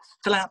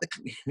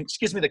she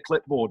gives me the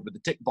clipboard with the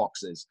tick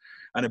boxes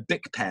and a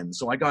Bic pen.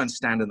 So I go and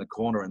stand in the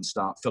corner and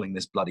start filling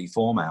this bloody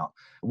form out.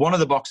 One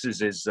of the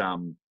boxes is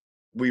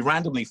we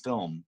randomly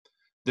film.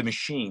 The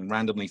machine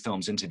randomly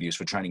films interviews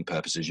for training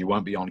purposes. You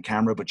won't be on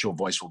camera, but your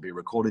voice will be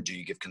recorded. Do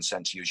you give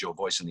consent to use your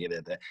voice in the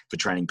other for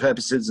training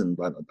purposes? And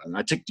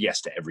I ticked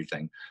yes to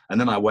everything. And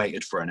then I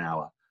waited for an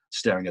hour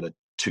staring at a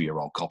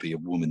 2-year-old copy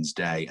of Woman's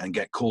Day and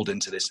get called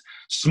into this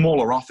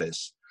smaller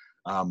office.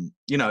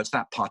 You know, it's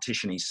that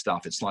partition-y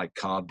stuff. It's like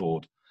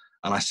cardboard.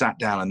 And I sat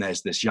down and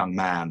there's this young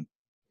man,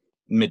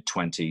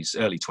 mid-20s,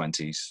 early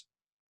 20s,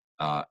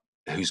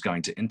 who's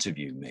going to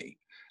interview me.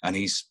 And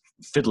he's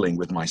fiddling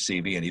with my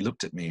CV and he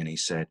looked at me and he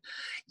said,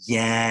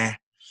 yeah,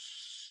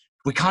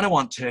 we kind of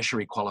want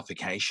tertiary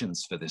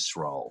qualifications for this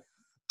role.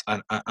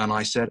 And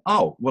I said,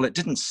 oh, well, it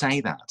didn't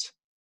say that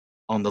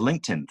on the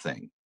LinkedIn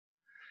thing.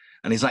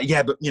 And he's like,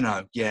 yeah, but, you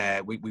know,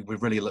 yeah,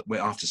 we're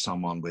after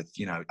someone with,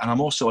 you know, and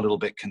I'm also a little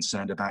bit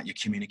concerned about your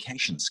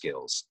communication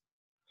skills.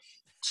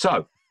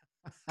 So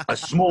a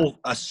small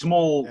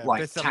yeah,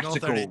 like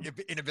tactical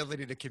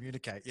inability to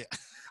communicate. Yeah.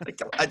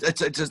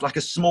 It's like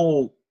a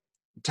small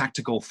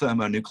tactical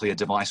thermonuclear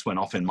device went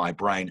off in my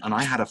brain and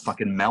I had a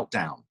fucking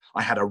meltdown.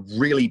 I had a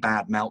really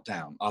bad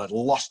meltdown. I had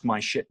lost my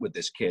shit with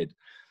this kid.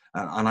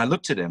 And I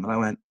looked at him and I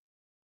went,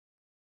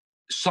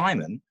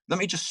 Simon, let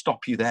me just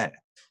stop you there.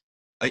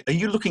 Are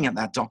you looking at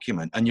that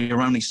document and you're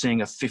only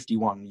seeing a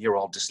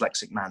 51-year-old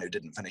dyslexic man who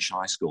didn't finish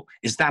high school?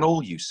 Is that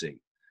all you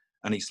see?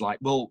 And he's like,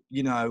 well,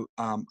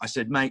 I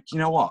said, mate, you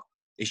know what?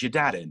 Is your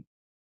dad in?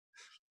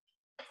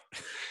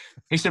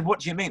 He said, what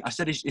do you mean? I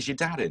said, is your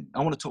dad in? I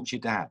want to talk to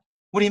your dad.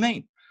 What do you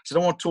mean? I said,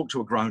 I want to talk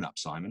to a grown-up,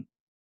 Simon.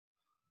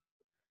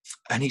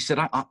 And he said,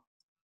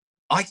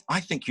 I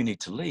think you need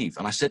to leave.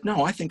 And I said,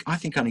 no, I think I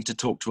need to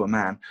talk to a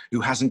man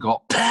who hasn't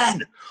got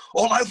pen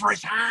all over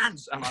his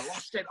hands. And I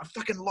lost it. I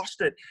fucking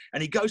lost it.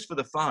 And he goes for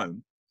the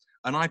phone,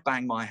 and I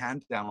bang my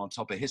hand down on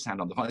top of his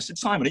hand on the phone. I said,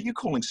 Simon, are you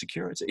calling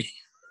security?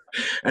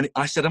 And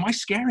I said, am I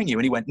scaring you?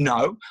 And he went,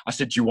 no. I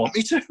said, do you want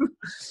me to?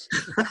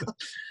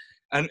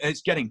 And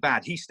it's getting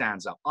bad. He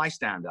stands up. I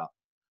stand up.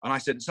 And I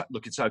said,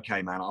 look, it's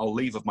okay, man. I'll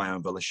leave of my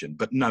own volition.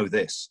 But know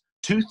this.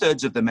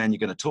 2/3 of the men you're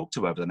going to talk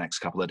to over the next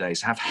couple of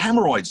days have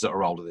hemorrhoids that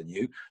are older than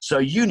you. So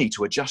you need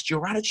to adjust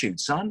your attitude,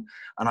 son.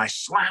 And I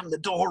slammed the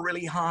door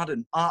really hard,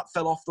 and Art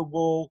fell off the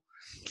wall.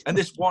 And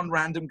this one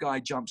random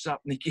guy jumps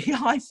up and he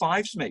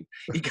high-fives me.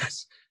 He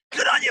goes,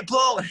 good on you,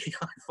 Paul. And he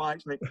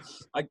high-fives me.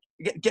 I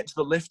get to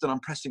the lift, and I'm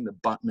pressing the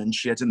button and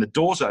shit. And the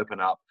doors open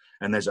up,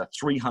 and there's a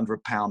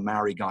 300-pound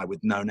Maori guy with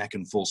no neck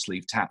and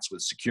full-sleeve tats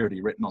with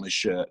security written on his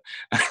shirt.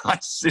 And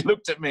he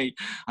looked at me.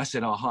 I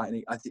said, oh, hi.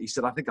 And he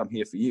said, I think I'm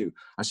here for you.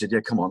 I said,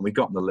 yeah, come on. We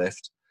got in the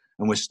lift,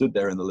 and we're stood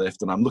there in the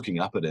lift, and I'm looking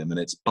up at him, and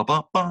it's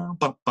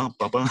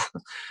ba-ba-ba-ba-ba-ba.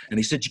 And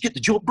he said, you get the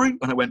job, Brute?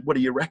 And I went, what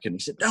do you reckon? He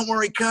said, don't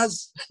worry,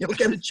 cuz. You'll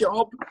get a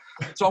job.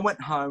 So I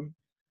went home.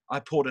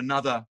 I poured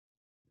another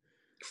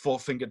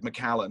 4-fingered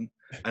Macallan,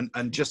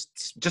 and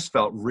just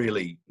felt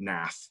really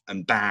naff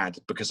and bad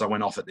because I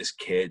went off at this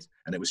kid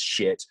and it was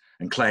shit.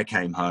 And Claire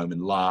came home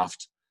and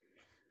laughed.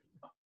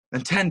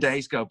 And 10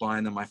 days go by,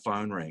 and then my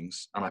phone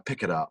rings, and I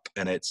pick it up,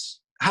 and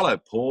it's, hello,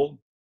 Paul.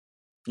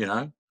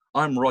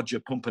 I'm Roger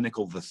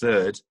Pumpernickel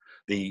III,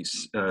 the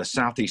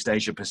Southeast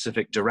Asia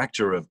Pacific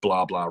Director of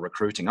blah, blah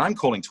recruiting. I'm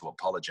calling to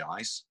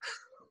apologize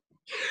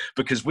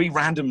because we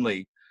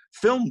randomly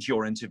filmed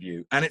your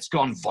interview and it's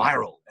gone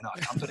viral in our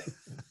company.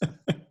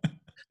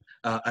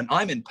 And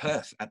I'm in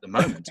Perth at the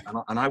moment,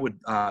 and I would,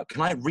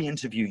 can I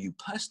re-interview you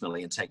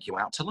personally and take you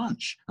out to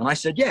lunch? And I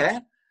said, yeah,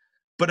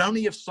 but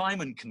only if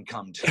Simon can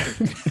come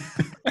too.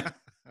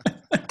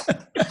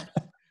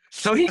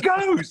 So he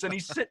goes, and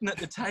he's sitting at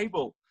the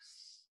table.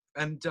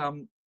 And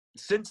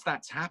since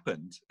that's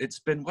happened,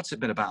 what's it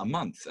been, about a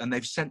month, and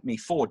they've sent me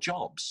 4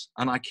 jobs,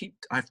 and I keep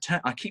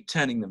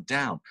turning them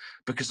down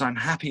because I'm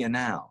happier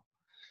now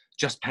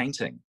just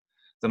painting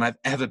than I've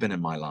ever been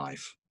in my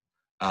life.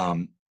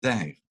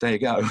 There you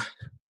go.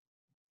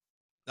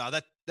 No,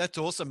 that's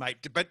awesome, mate.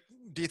 But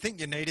do you think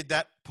you needed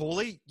that,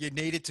 Paulie? You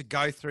needed to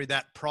go through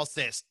that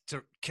process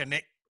to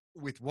connect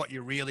with what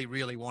you really,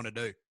 really want to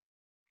do.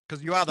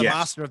 Because you are the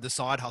master of the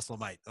side hustle,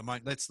 mate. I mean,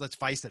 let's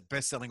face it,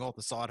 best-selling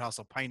author, side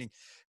hustle, painting.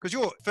 Because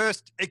your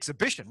first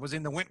exhibition was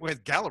in the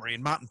Wentworth Gallery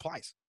in Martin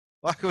Place.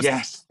 Like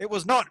it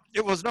was not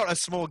a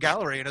small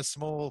gallery and a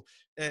small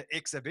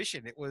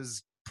exhibition. It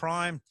was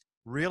prime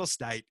real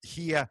estate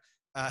here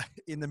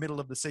in the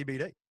middle of the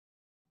CBD.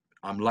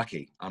 I'm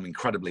lucky. I'm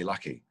incredibly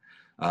lucky.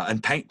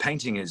 And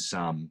painting is,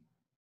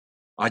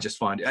 I just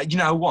find, you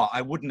know what?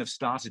 I wouldn't have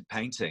started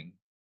painting.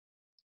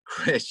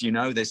 Chris, you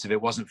know this, if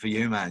it wasn't for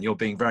you, man. You're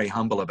being very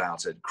humble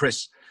about it.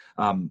 Chris,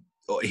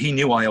 he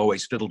knew I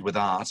always fiddled with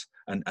art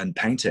and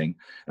painting,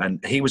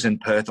 and he was in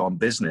Perth on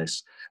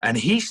business. And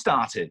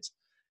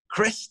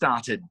Chris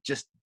started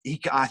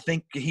I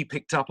think he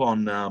picked up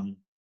on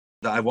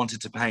that I wanted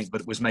to paint,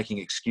 but it was making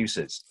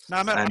excuses.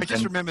 No, man, I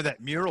just remember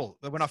that mural.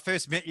 When I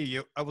first met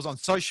you, I was on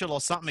social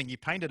or something. You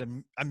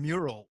painted a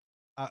mural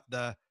at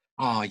the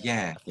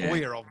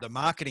foyer of the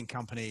marketing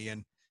company,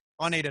 and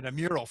I needed a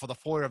mural for the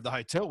foyer of the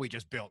hotel we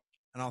just built.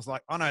 And I was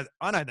like, I know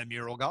the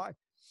mural guy.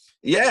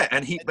 Yeah,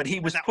 but he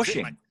was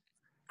pushing.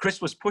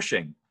 Chris was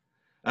pushing,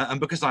 and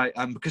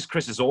because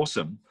Chris is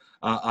awesome,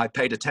 I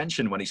paid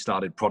attention when he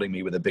started prodding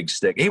me with a big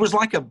stick. He was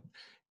like a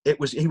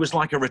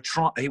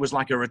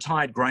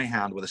retired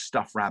greyhound with a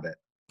stuffed rabbit,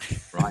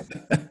 right?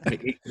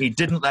 he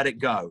didn't let it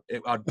go.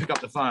 I'd pick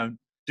up the phone,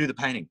 do the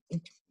painting.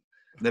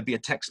 There'd be a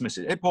text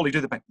message. Hey, Paulie,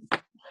 do the painting.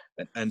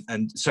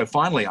 And so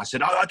finally I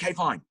said, oh, okay,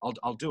 fine,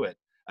 I'll do it.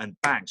 And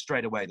bang,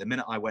 straight away, the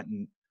minute I went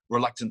and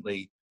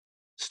reluctantly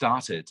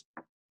started,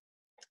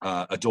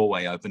 a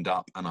doorway opened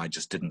up, and I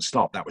just didn't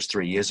stop. That was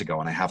 3 years ago,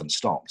 and I haven't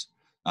stopped.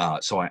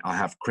 So I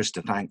have Chris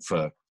to thank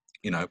for,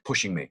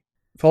 pushing me.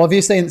 Paul, have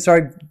you seen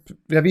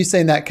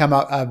that come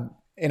up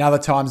in other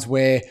times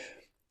where,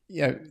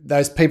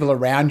 those people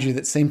around you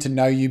that seem to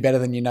know you better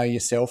than you know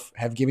yourself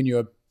have given you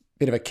a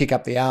bit of a kick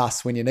up the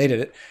arse when you needed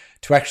it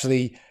to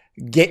actually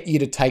get you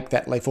to take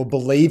that leap, or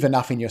believe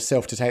enough in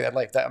yourself to take that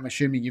leap? I'm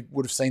assuming you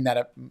would have seen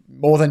that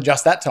more than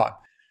just that time.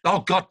 Oh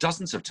God,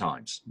 dozens of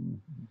times,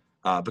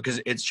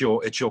 because it's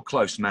your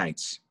close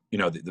mates.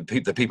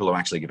 The people who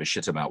actually give a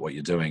shit about what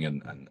you're doing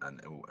and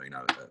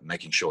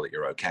making sure that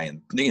you're okay,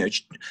 and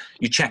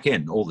you check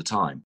in all the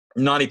time.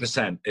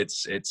 90%,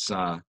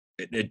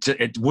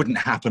 it wouldn't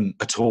happen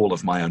at all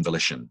of my own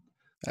volition.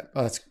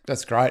 Oh,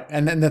 that's great.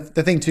 And then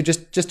the thing too,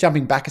 just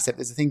jumping back a step,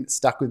 there's a thing that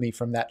stuck with me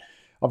from that.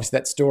 Obviously,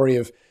 that story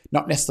of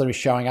not necessarily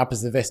showing up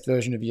as the best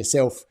version of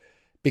yourself,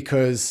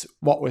 because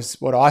what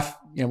I've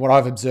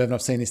observed, and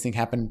I've seen this thing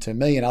happen to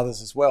me and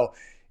others as well,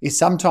 is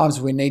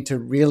sometimes we need to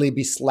really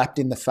be slapped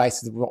in the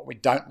face with what we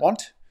don't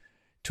want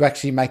to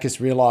actually make us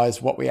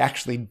realize what we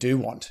actually do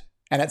want.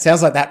 And it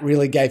sounds like that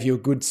really gave you a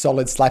good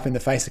solid slap in the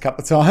face a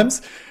couple of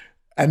times.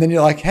 And then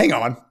you're like, hang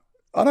on,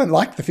 I don't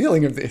like the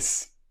feeling of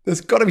this.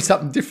 There's got to be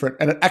something different.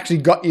 And it actually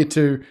got you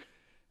to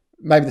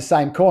maybe the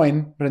same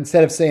coin, but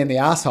instead of seeing the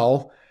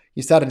asshole,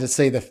 you started to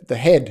see the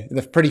head,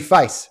 the pretty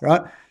face,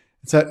 right?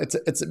 So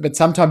but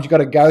sometimes you've got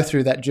to go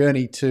through that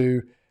journey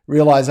to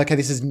realize, okay,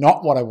 this is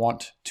not what I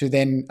want, to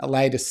then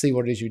allow you to see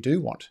what it is you do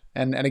want.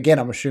 And again,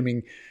 I'm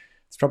assuming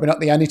it's probably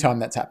not the only time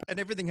that's happened. And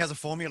everything has a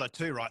formula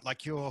too, right?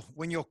 Like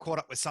when you're caught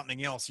up with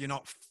something else, you're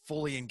not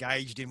fully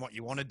engaged in what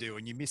you want to do,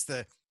 and you miss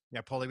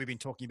Paulie, we've been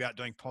talking about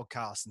doing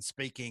podcasts and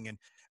speaking and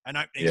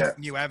opening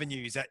new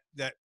avenues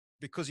that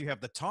because you have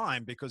the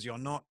time, because you're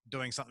not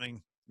doing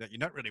something that you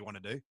don't really want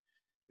to do,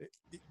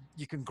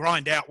 you can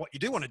grind out what you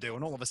do want to do,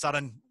 and all of a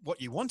sudden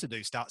what you want to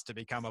do starts to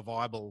become a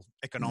viable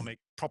economic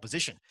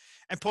proposition.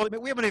 And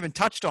Paulie, we haven't even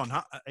touched on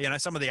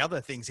some of the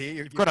other things here.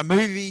 You've got a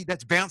movie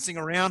that's bouncing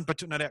around,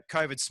 but no doubt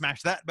COVID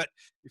smashed that. But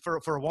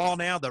for a while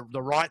now, the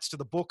rights to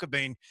the book have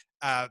been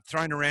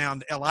thrown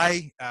around LA.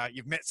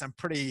 You've met some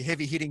pretty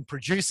heavy hitting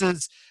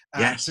producers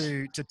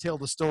to tell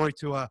the story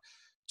to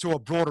a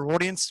broader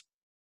audience.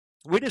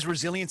 Where does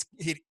resilience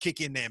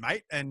kick in there,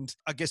 mate? And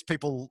I guess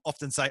people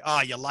often say,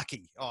 you're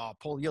lucky. Oh,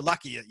 Paul, you're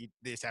lucky that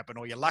this happened,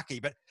 or you're lucky.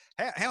 But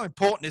how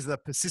important is the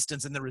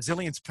persistence and the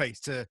resilience piece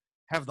to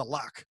have the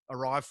luck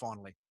arrive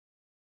finally?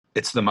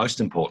 It's the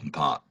most important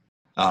part,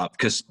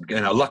 because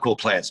luck will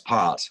play its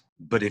part.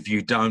 But if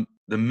you don't,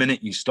 the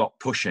minute you stop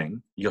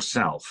pushing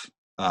yourself,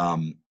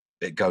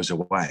 it goes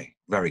away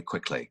very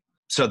quickly.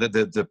 So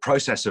the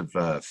process of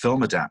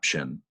film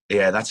adaptation,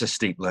 that's a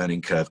steep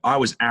learning curve. I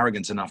was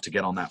arrogant enough to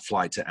get on that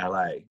flight to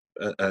LA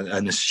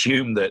and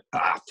assume that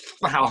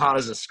how hard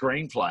is a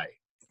screenplay?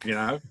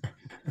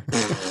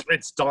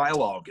 It's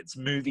dialogue, it's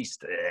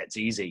it's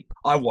easy.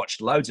 I watched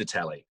loads of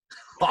telly.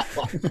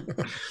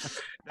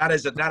 That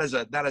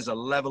is a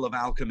level of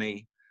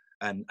alchemy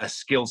and a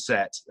skill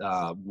set.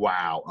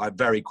 Wow! I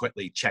very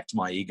quickly checked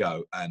my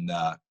ego and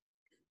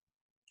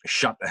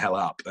shut the hell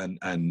up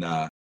and.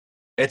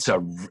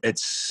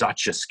 It's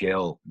such a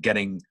skill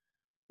getting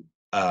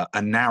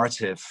a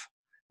narrative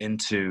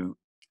into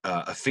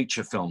a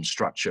feature film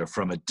structure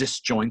from a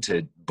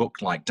disjointed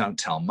book like Don't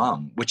Tell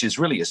Mum, which is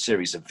really a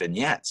series of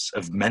vignettes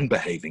of men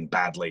behaving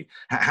badly.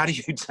 How do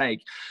you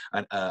take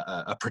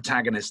a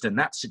protagonist in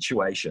that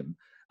situation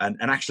and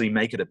actually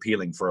make it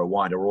appealing for a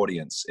wider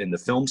audience in the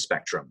film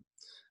spectrum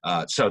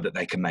so that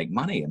they can make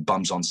money and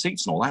bums on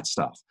seats and all that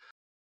stuff?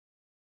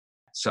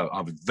 So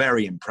I was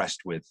very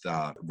impressed with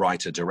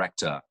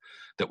writer-director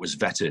that was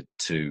vetted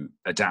to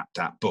adapt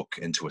that book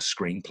into a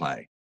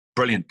screenplay.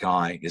 Brilliant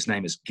guy. His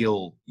name is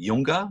Gil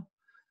Junger.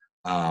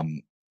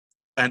 And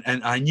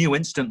I knew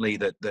instantly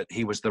that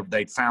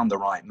they'd found the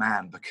right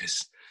man,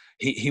 because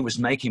he was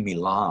making me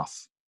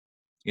laugh,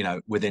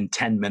 within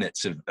 10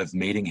 minutes of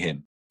meeting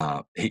him.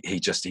 He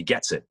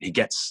gets it. He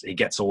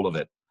gets all of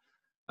it.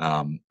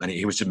 And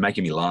he was just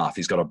making me laugh.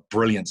 He's got a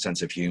brilliant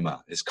sense of humor.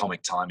 His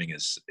comic timing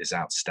is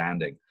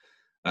outstanding.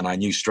 And I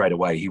knew straight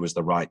away he was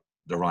the right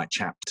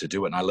chap to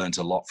do it. And I learned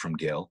a lot from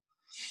Gil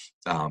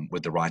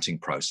with the writing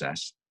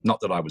process. Not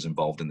that I was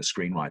involved in the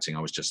screenwriting.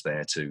 I was just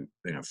there to,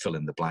 fill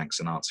in the blanks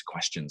and answer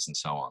questions and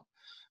so on.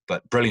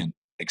 But brilliant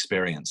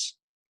experience.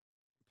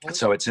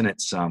 So it's in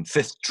its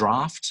fifth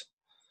draft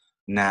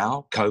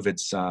now.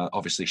 COVID's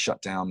obviously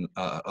shut down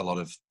a lot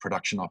of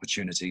production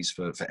opportunities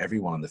for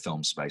everyone in the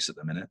film space at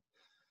the minute.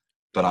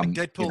 But I'm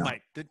Deadpool,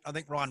 mate. I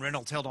think Ryan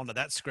Reynolds held on to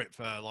that script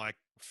for like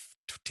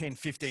 10,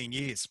 15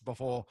 years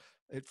before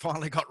it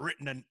finally got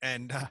written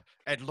and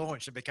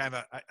launched. It became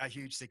a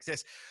huge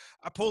success.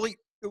 Paulie,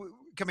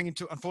 coming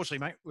into,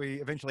 unfortunately, mate, we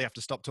eventually have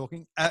to stop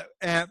talking.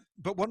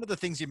 But one of the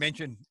things you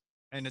mentioned,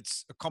 and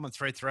it's a common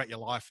thread throughout your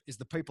life, is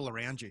the people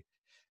around you.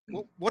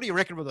 What do you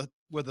reckon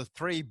were the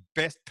three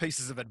best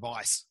pieces of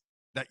advice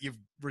that you've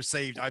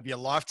received over your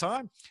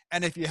lifetime?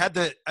 And if you had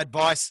the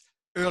advice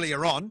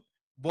earlier on,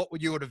 what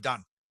would you have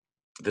done?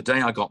 The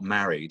day I got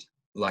married,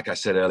 like I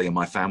said earlier,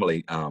 my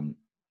family,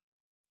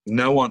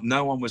 no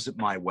one was at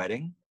my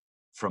wedding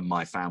from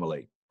my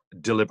family,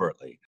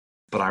 deliberately.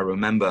 But I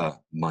remember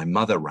my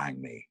mother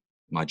rang me,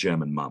 my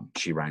German mum.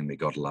 She rang me,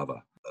 God love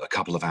her, a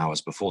couple of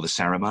hours before the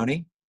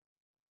ceremony.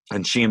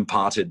 And she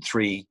imparted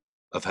 3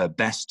 of her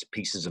best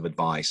pieces of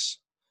advice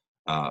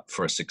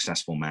for a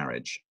successful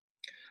marriage.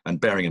 And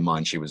bearing in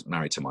mind, she was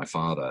married to my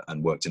father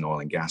and worked in oil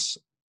and gas,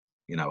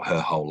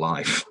 her whole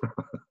life.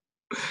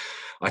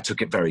 I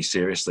took it very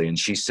seriously. And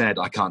she said,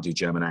 I can't do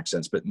German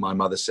accents, but my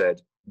mother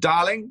said,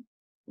 darling,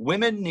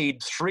 women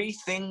need 3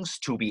 things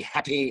to be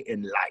happy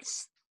in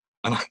life.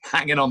 And I'm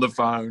hanging on the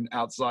phone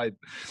outside.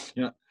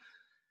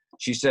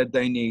 She said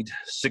they need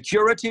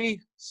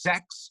security,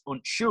 sex, and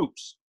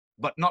shoes,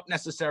 but not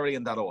necessarily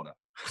in that order.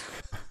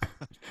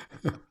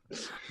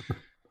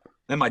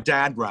 Then my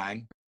dad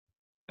rang,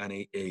 and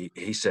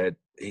he said,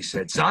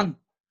 son,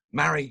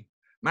 marry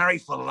Marry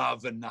for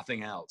love and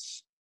nothing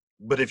else.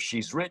 But if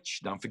she's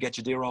rich, don't forget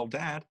your dear old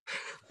dad.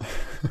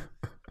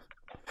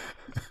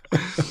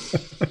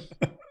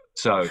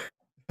 So,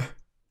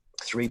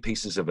 3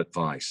 pieces of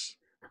advice.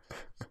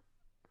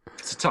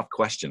 It's a tough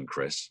question,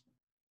 Chris.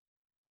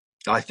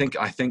 I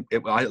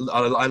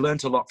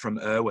learned a lot from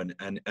Erwin,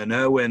 and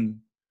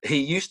Erwin, he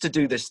used to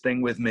do this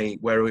thing with me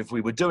where if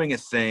we were doing a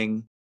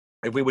thing,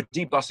 if we were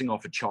debussing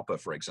off a chopper,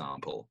 for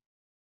example,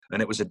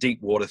 and it was a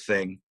deep water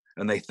thing,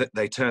 and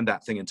they turned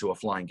that thing into a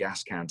flying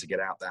gas can to get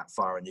out that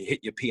far, and you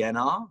hit your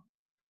PNR,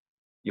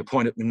 your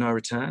point of no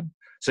return.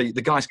 So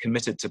the guy's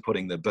committed to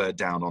putting the bird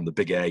down on the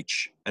big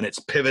H, and it's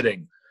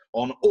pivoting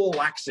on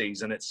all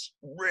axes, and it's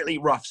really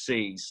rough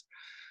seas.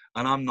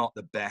 And I'm not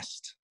the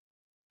best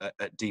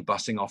at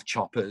debussing off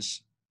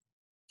choppers.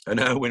 And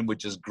Erwin would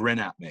just grin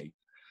at me.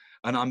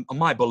 And I'm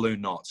my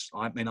balloon knots.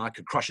 I mean, I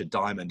could crush a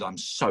diamond. I'm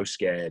so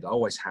scared. I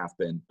always have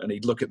been. And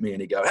he'd look at me and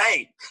he'd go,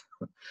 "Hey,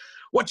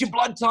 what's your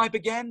blood type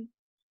again?"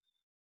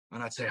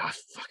 And I'd say, "Oh,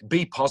 fuck,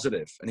 B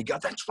positive." And he'd go,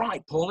 "That's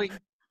right, Paulie.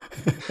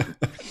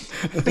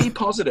 Be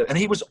positive." And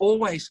he was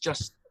always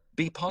just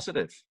be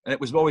positive. And it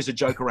was always a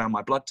joke around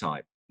my blood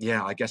type.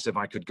 Yeah, I guess if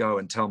I could go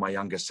and tell my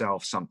younger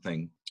self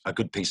something, a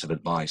good piece of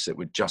advice, it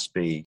would just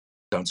be,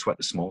 don't sweat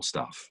the small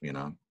stuff, you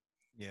know?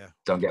 Yeah.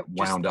 Don't get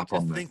wound up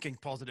on thinking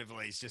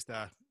positively is just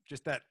that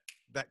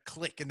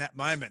click in that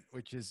moment,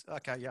 which is,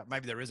 okay, yeah,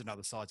 maybe there is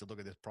another side to look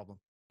at this problem.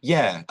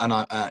 Yeah.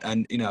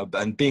 And you know,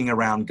 and being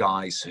around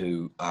guys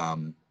who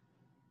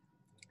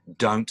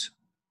don't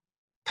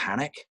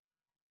panic,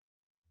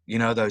 you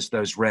know,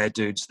 those rare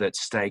dudes that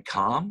stay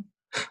calm,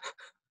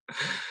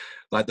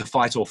 like the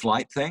fight or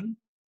flight thing.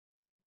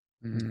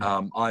 Mm-hmm.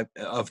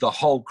 Of the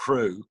whole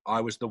crew, I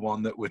was the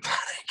one that would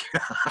panic.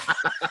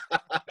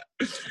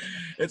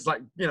 It's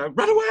like, you know,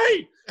 run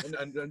away,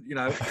 and you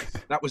know,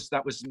 that was,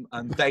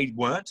 and they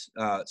weren't.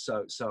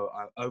 So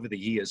over the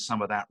years,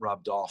 some of that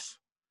rubbed off,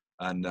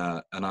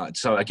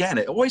 so again,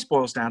 it always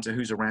boils down to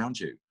who's around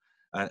you,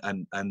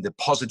 and the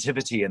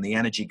positivity and the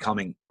energy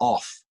coming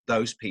off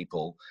those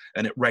people,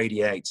 and it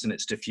radiates and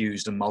it's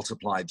diffused and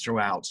multiplied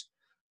throughout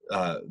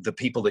the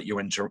people that you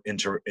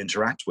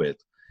interact with.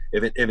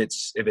 If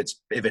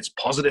it's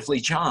positively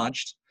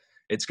charged,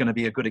 it's going to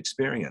be a good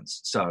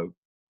experience. So,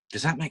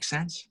 does that make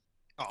sense?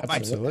 Oh,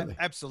 absolutely, mate,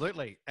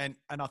 absolutely. And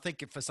I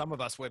think for some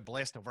of us, we're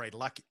blessed or very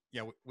lucky.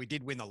 You know, we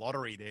did win the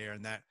lottery there,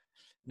 and that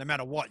no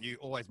matter what, you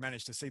always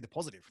manage to see the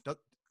positive.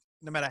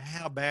 No matter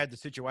how bad the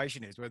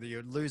situation is, whether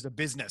you lose a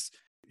business,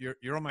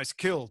 you're almost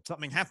killed,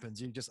 something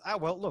happens, you just, oh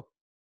well, look,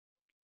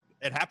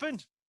 it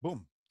happened.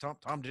 Boom,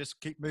 time to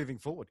just keep moving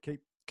forward, keep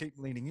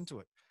leaning into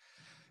it.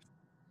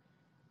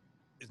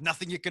 There's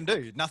nothing you can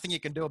do. Nothing you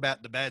can do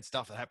about the bad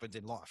stuff that happens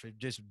in life.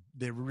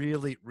 There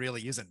really,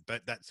 really isn't.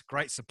 But that's a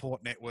great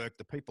support network.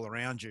 The people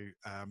around you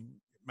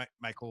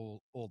make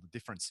all the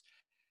difference.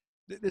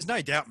 There's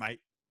no doubt,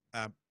 mate,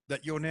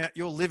 that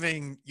you're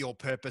living your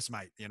purpose,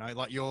 mate. You know,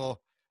 like you're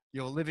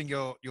living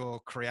your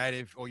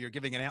creative, or you're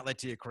giving an outlet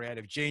to your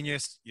creative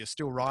genius. You're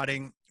still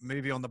writing,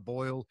 movie on the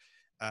boil.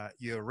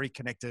 You're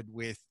reconnected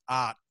with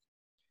art.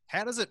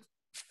 How does it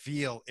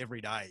feel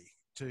every day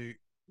to?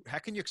 How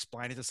can you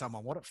explain it to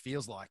someone what it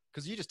feels like?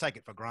 Because you just take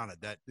it for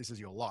granted that this is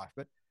your life.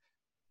 But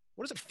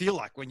what does it feel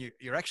like when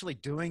you're actually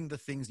doing the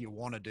things you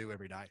want to do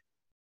every day?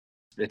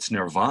 It's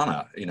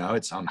nirvana, you know.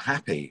 I'm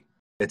happy.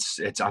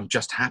 I'm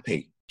just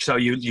happy. So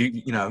you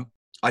know,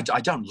 I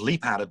don't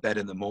leap out of bed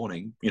in the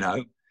morning, you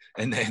know,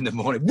 and in the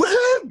morning,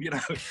 woo, you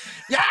know,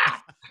 yeah.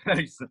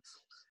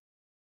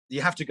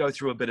 You have to go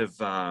through a bit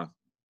of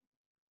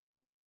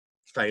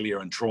failure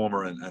and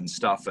trauma and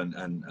stuff,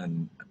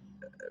 and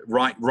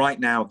right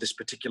now, this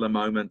particular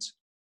moment,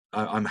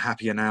 I'm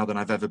happier now than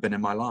I've ever been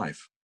in my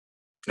life,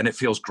 and it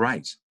feels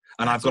great.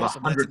 And I've got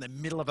awesome. That's in the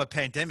middle of a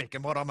pandemic,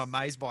 and what I'm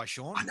amazed by,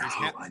 Sean, I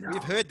know.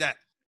 We've heard that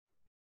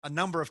a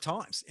number of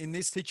times in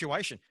this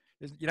situation.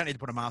 You don't need to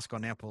put a mask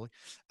on now, Paulie.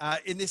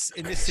 In this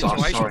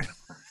situation, sorry.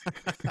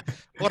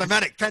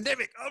 Automatic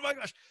pandemic. Oh my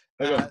gosh,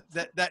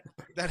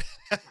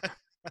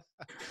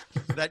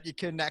 that you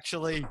can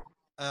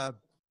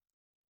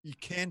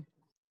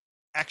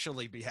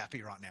actually be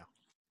happy right now.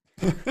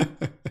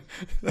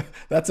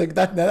 That's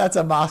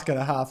a mask and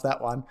a half,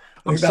 that one.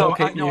 So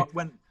I know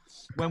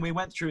when we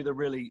went through the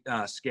really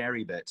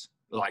scary bit,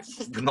 like,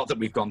 not that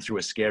we've gone through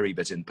a scary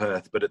bit in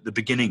Perth, but at the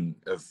beginning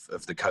of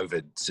the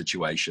COVID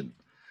situation,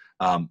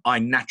 I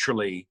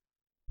naturally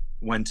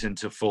went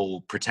into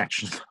full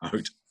protection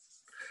mode.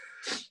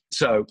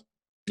 So,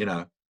 you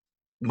know,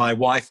 my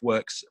wife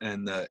works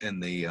in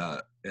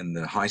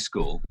the high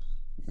school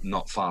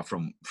not far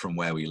from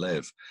where we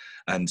live,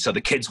 and so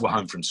the kids were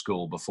home from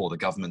school before the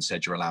government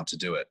said you're allowed to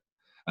do it,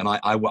 and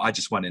I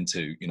just went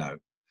into, you know,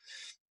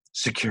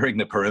 securing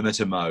the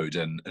perimeter mode,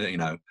 and you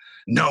know,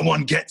 no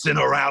one gets in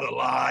or out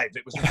alive.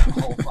 It was that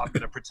whole I'm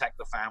going to protect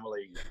the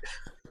family.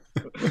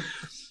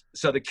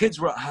 So the kids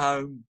were at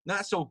home.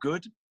 That's all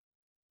good,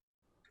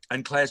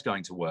 and Claire's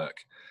going to work,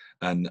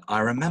 and I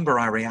remember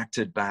I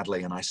reacted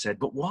badly, and I said,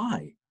 "But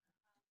why?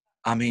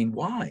 I mean,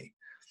 why?"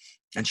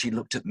 And she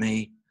looked at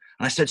me.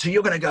 And I said, "So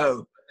you're going to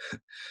go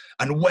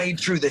and wade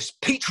through this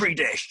petri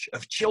dish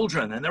of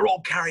children, and they're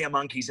all carrier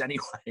monkeys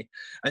anyway,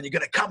 and you're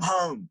going to come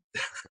home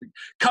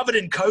covered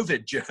in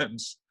COVID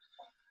germs.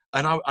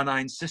 And I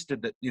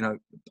insisted that, you know,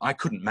 I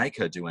couldn't make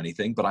her do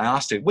anything, but I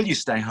asked her, will you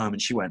stay home?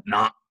 And she went,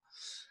 nah.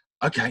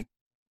 Okay.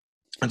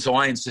 And so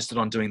I insisted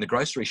on doing the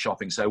grocery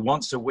shopping. So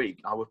once a week,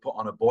 I would put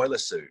on a boiler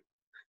suit.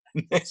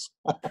 And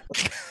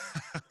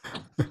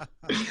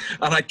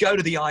I'd go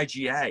to the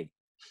IGA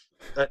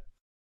at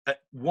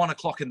 1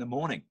 o'clock in the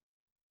morning,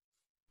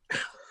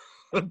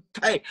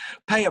 pay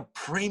a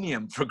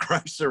premium for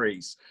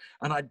groceries.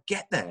 And I'd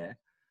get there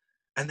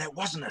and there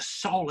wasn't a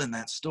soul in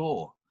that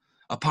store,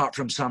 apart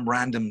from some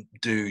random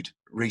dude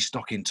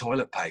restocking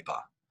toilet paper.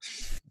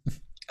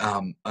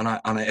 And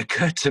it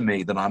occurred to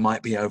me that I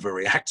might be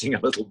overreacting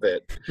a little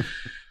bit.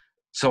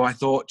 So I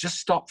thought, just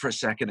stop for a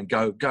second and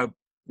go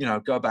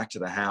back to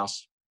the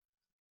house.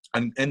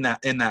 And in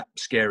that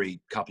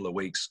scary couple of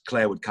weeks,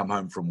 Claire would come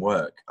home from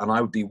work and I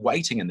would be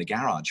waiting in the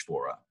garage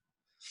for her.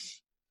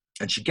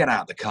 And she'd get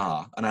out of the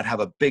car and I'd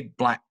have a big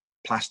black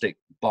plastic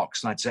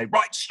box and I'd say,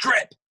 right,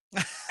 strip.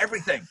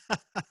 Everything.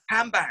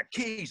 Handbag,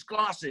 keys,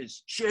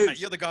 glasses, shoes. Mate,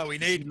 you're the guy we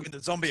need when the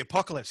zombie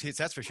apocalypse hits,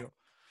 that's for sure.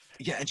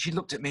 Yeah, and she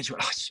looked at me and she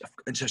went, oh,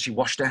 and so she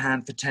washed her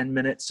hand for 10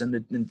 minutes and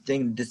the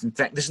thing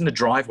disinfect. This is in the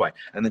driveway.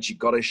 And then she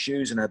got her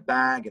shoes and her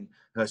bag and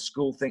her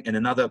school thing in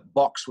another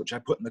box, which I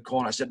put in the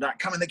corner. I said, no,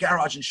 come in the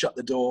garage and shut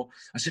the door.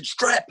 I said,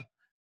 strip.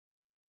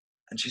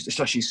 And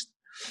she's,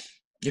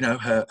 you know,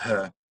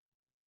 her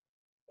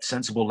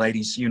sensible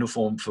lady's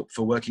uniform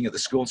for working at the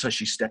school. So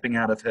she's stepping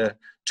out of her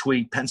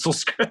tweed pencil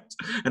skirt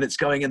and it's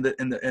going in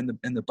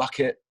the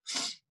bucket.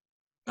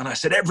 And I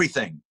said,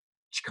 everything.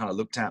 She kind of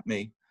looked at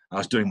me. I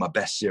was doing my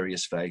best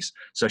serious face.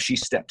 So she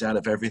stepped out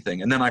of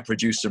everything. And then I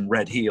produced some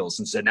red heels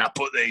and said, now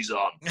put these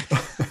on.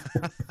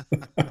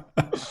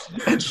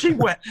 And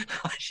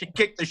she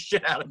kicked the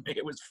shit out of me.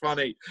 It was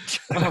funny.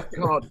 Oh,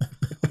 God.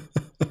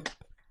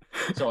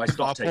 So I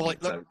stopped taking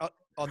it. Look,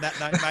 on that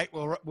note, mate,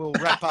 we'll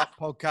wrap up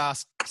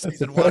podcast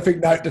season 1.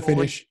 Perfect note to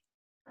finish.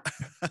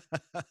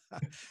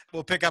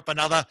 We'll pick up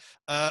another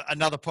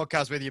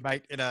podcast with you,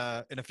 mate, in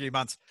a few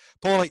months.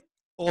 Paulie,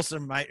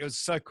 awesome, mate. It was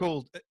so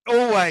cool.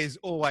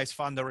 Always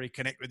fun to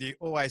reconnect with you.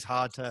 Always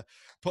hard to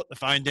put the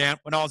phone down.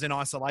 When I was in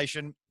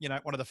isolation, you know,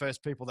 one of the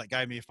first people that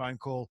gave me a phone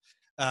call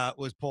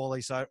was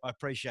Paulie. So I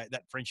appreciate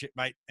that friendship,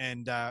 mate,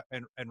 and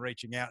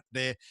reaching out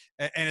there.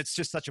 And it's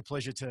just such a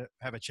pleasure to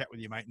have a chat with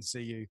you, mate, and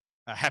see you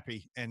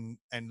happy and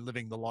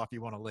living the life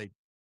you want to lead.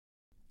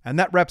 And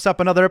that wraps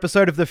up another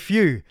episode of The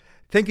Few.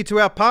 Thank you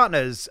to our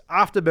partners,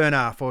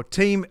 Afterburner, for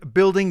team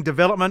building,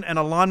 development and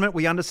alignment.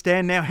 We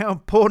understand now how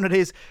important it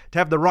is to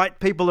have the right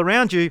people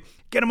around you.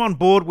 Get them on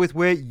board with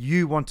where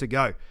you want to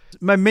go.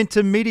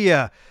 Momentum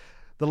Media,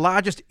 the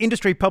largest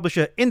industry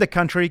publisher in the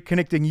country,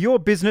 connecting your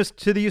business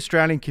to the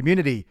Australian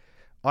community.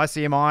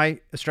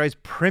 ICMI, Australia's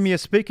premier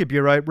speaker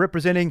bureau,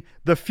 representing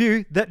the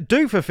few that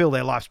do fulfill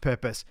their life's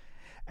purpose.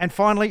 And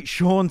finally,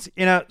 Sean's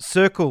Inner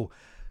Circle,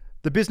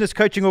 the business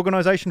coaching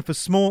organisation for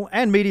small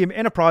and medium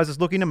enterprises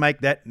looking to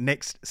make that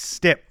next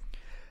step.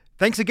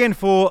 Thanks again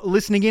for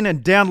listening in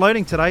and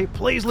downloading today.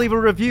 Please leave a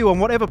review on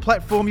whatever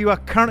platform you are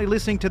currently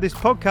listening to this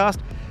podcast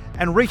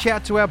and reach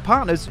out to our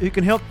partners who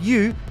can help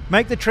you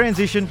make the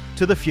transition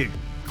to The Few.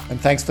 And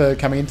thanks for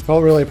coming in,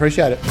 Paul. Really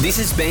appreciate it. This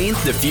has been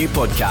The Few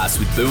Podcast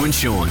with Boo and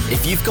Sean.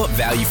 If you've got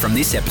value from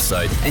this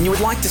episode and you would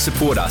like to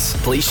support us,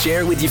 please share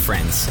it with your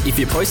friends. If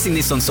you're posting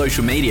this on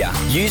social media,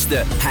 use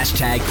the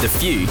hashtag The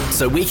Few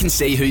so we can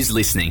see who's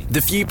listening. The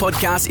Few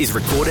Podcast is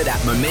recorded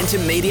at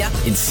Momentum Media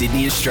in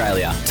Sydney,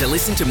 Australia. To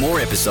listen to more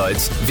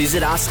episodes,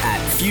 visit us at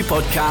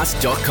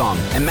fewpodcast.com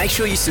and make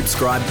sure you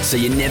subscribe so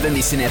you never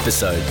miss an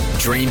episode.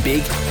 Dream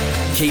big,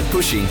 keep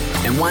pushing,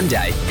 and one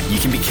day you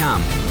can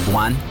become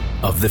one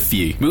of the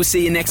few. We'll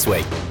see you next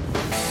week.